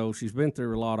 years old. She's been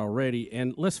through a lot already.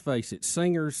 And let's face it,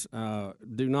 singers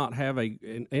do not have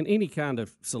and any kind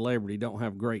of celebrity don't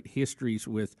have great histories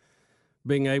with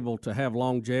being able to have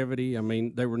longevity. I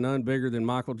mean, they were none bigger than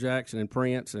Michael Jackson and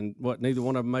Prince, and neither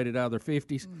one of them made it out of their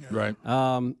 50s. Right.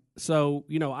 So,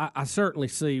 I certainly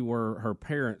see where her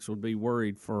parents would be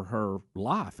worried for her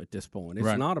life at this point.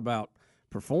 It's not about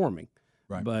performing.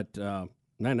 Right. But,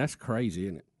 man, that's crazy,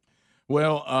 isn't it?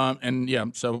 Well,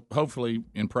 so hopefully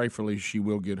and prayerfully she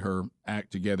will get her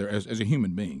act together as a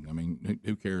human being. I mean,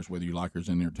 who cares whether you like her as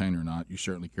an entertainer or not? You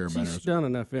certainly care about her. She's done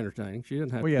enough entertaining. She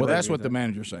doesn't have Well, that's what the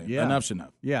manager's saying. Yeah. Enough's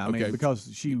enough. Yeah, I mean, because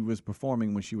she was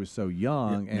performing when she was so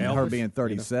young, and Elvis, her being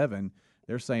 37,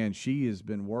 they're saying she has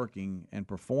been working and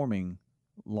performing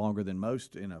longer than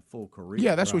most in a full career.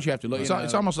 Yeah, that's what you have to look.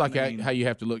 It's almost like how you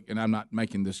have to look, and I'm not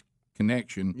making this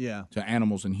connection to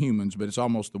animals and humans, but it's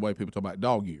almost the way people talk about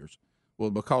dog years. Well,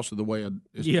 because of the way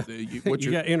you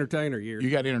got entertainer years.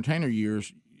 You got entertainer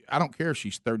years. I don't care if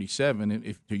she's 37.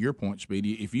 If to your point,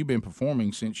 Speedy, if you've been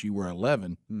performing since you were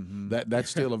 11, that's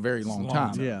still a very long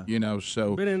time. Yeah,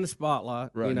 so been in the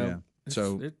spotlight. Right.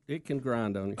 So it can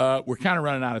grind on you. We're kind of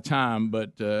running out of time,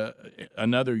 but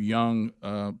another young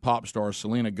pop star,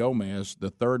 Selena Gomez,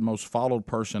 the third most followed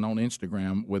person on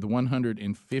Instagram with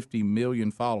 150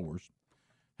 million followers,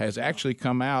 has actually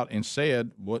come out and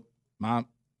said what my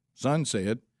son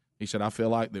said. He said, I feel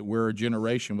like that we're a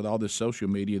generation with all this social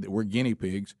media that we're guinea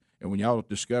pigs, and when y'all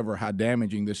discover how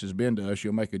damaging this has been to us,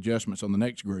 you'll make adjustments on the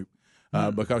next group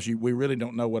because we really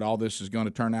don't know what all this is going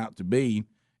to turn out to be.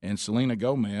 And Selena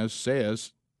Gomez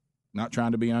says, not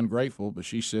trying to be ungrateful, but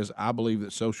she says, I believe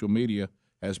that social media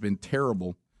has been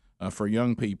terrible for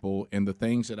young people, and the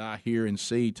things that I hear and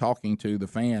see talking to the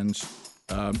fans,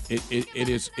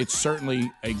 it's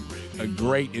certainly a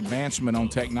great advancement on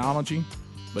technology.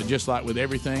 But just like with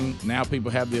everything, now people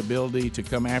have the ability to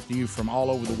come after you from all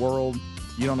over the world.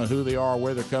 You don't know who they are,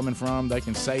 where they're coming from. They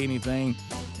can say anything,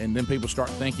 and then people start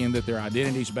thinking that their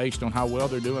identity is based on how well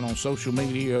they're doing on social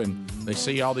media, and they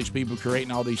see all these people creating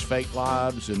all these fake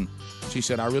lives. And she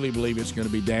said, I really believe it's going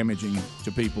to be damaging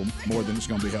to people more than it's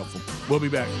going to be helpful. We'll be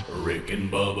back. Rick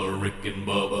and Bubba, Rick and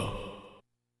Bubba.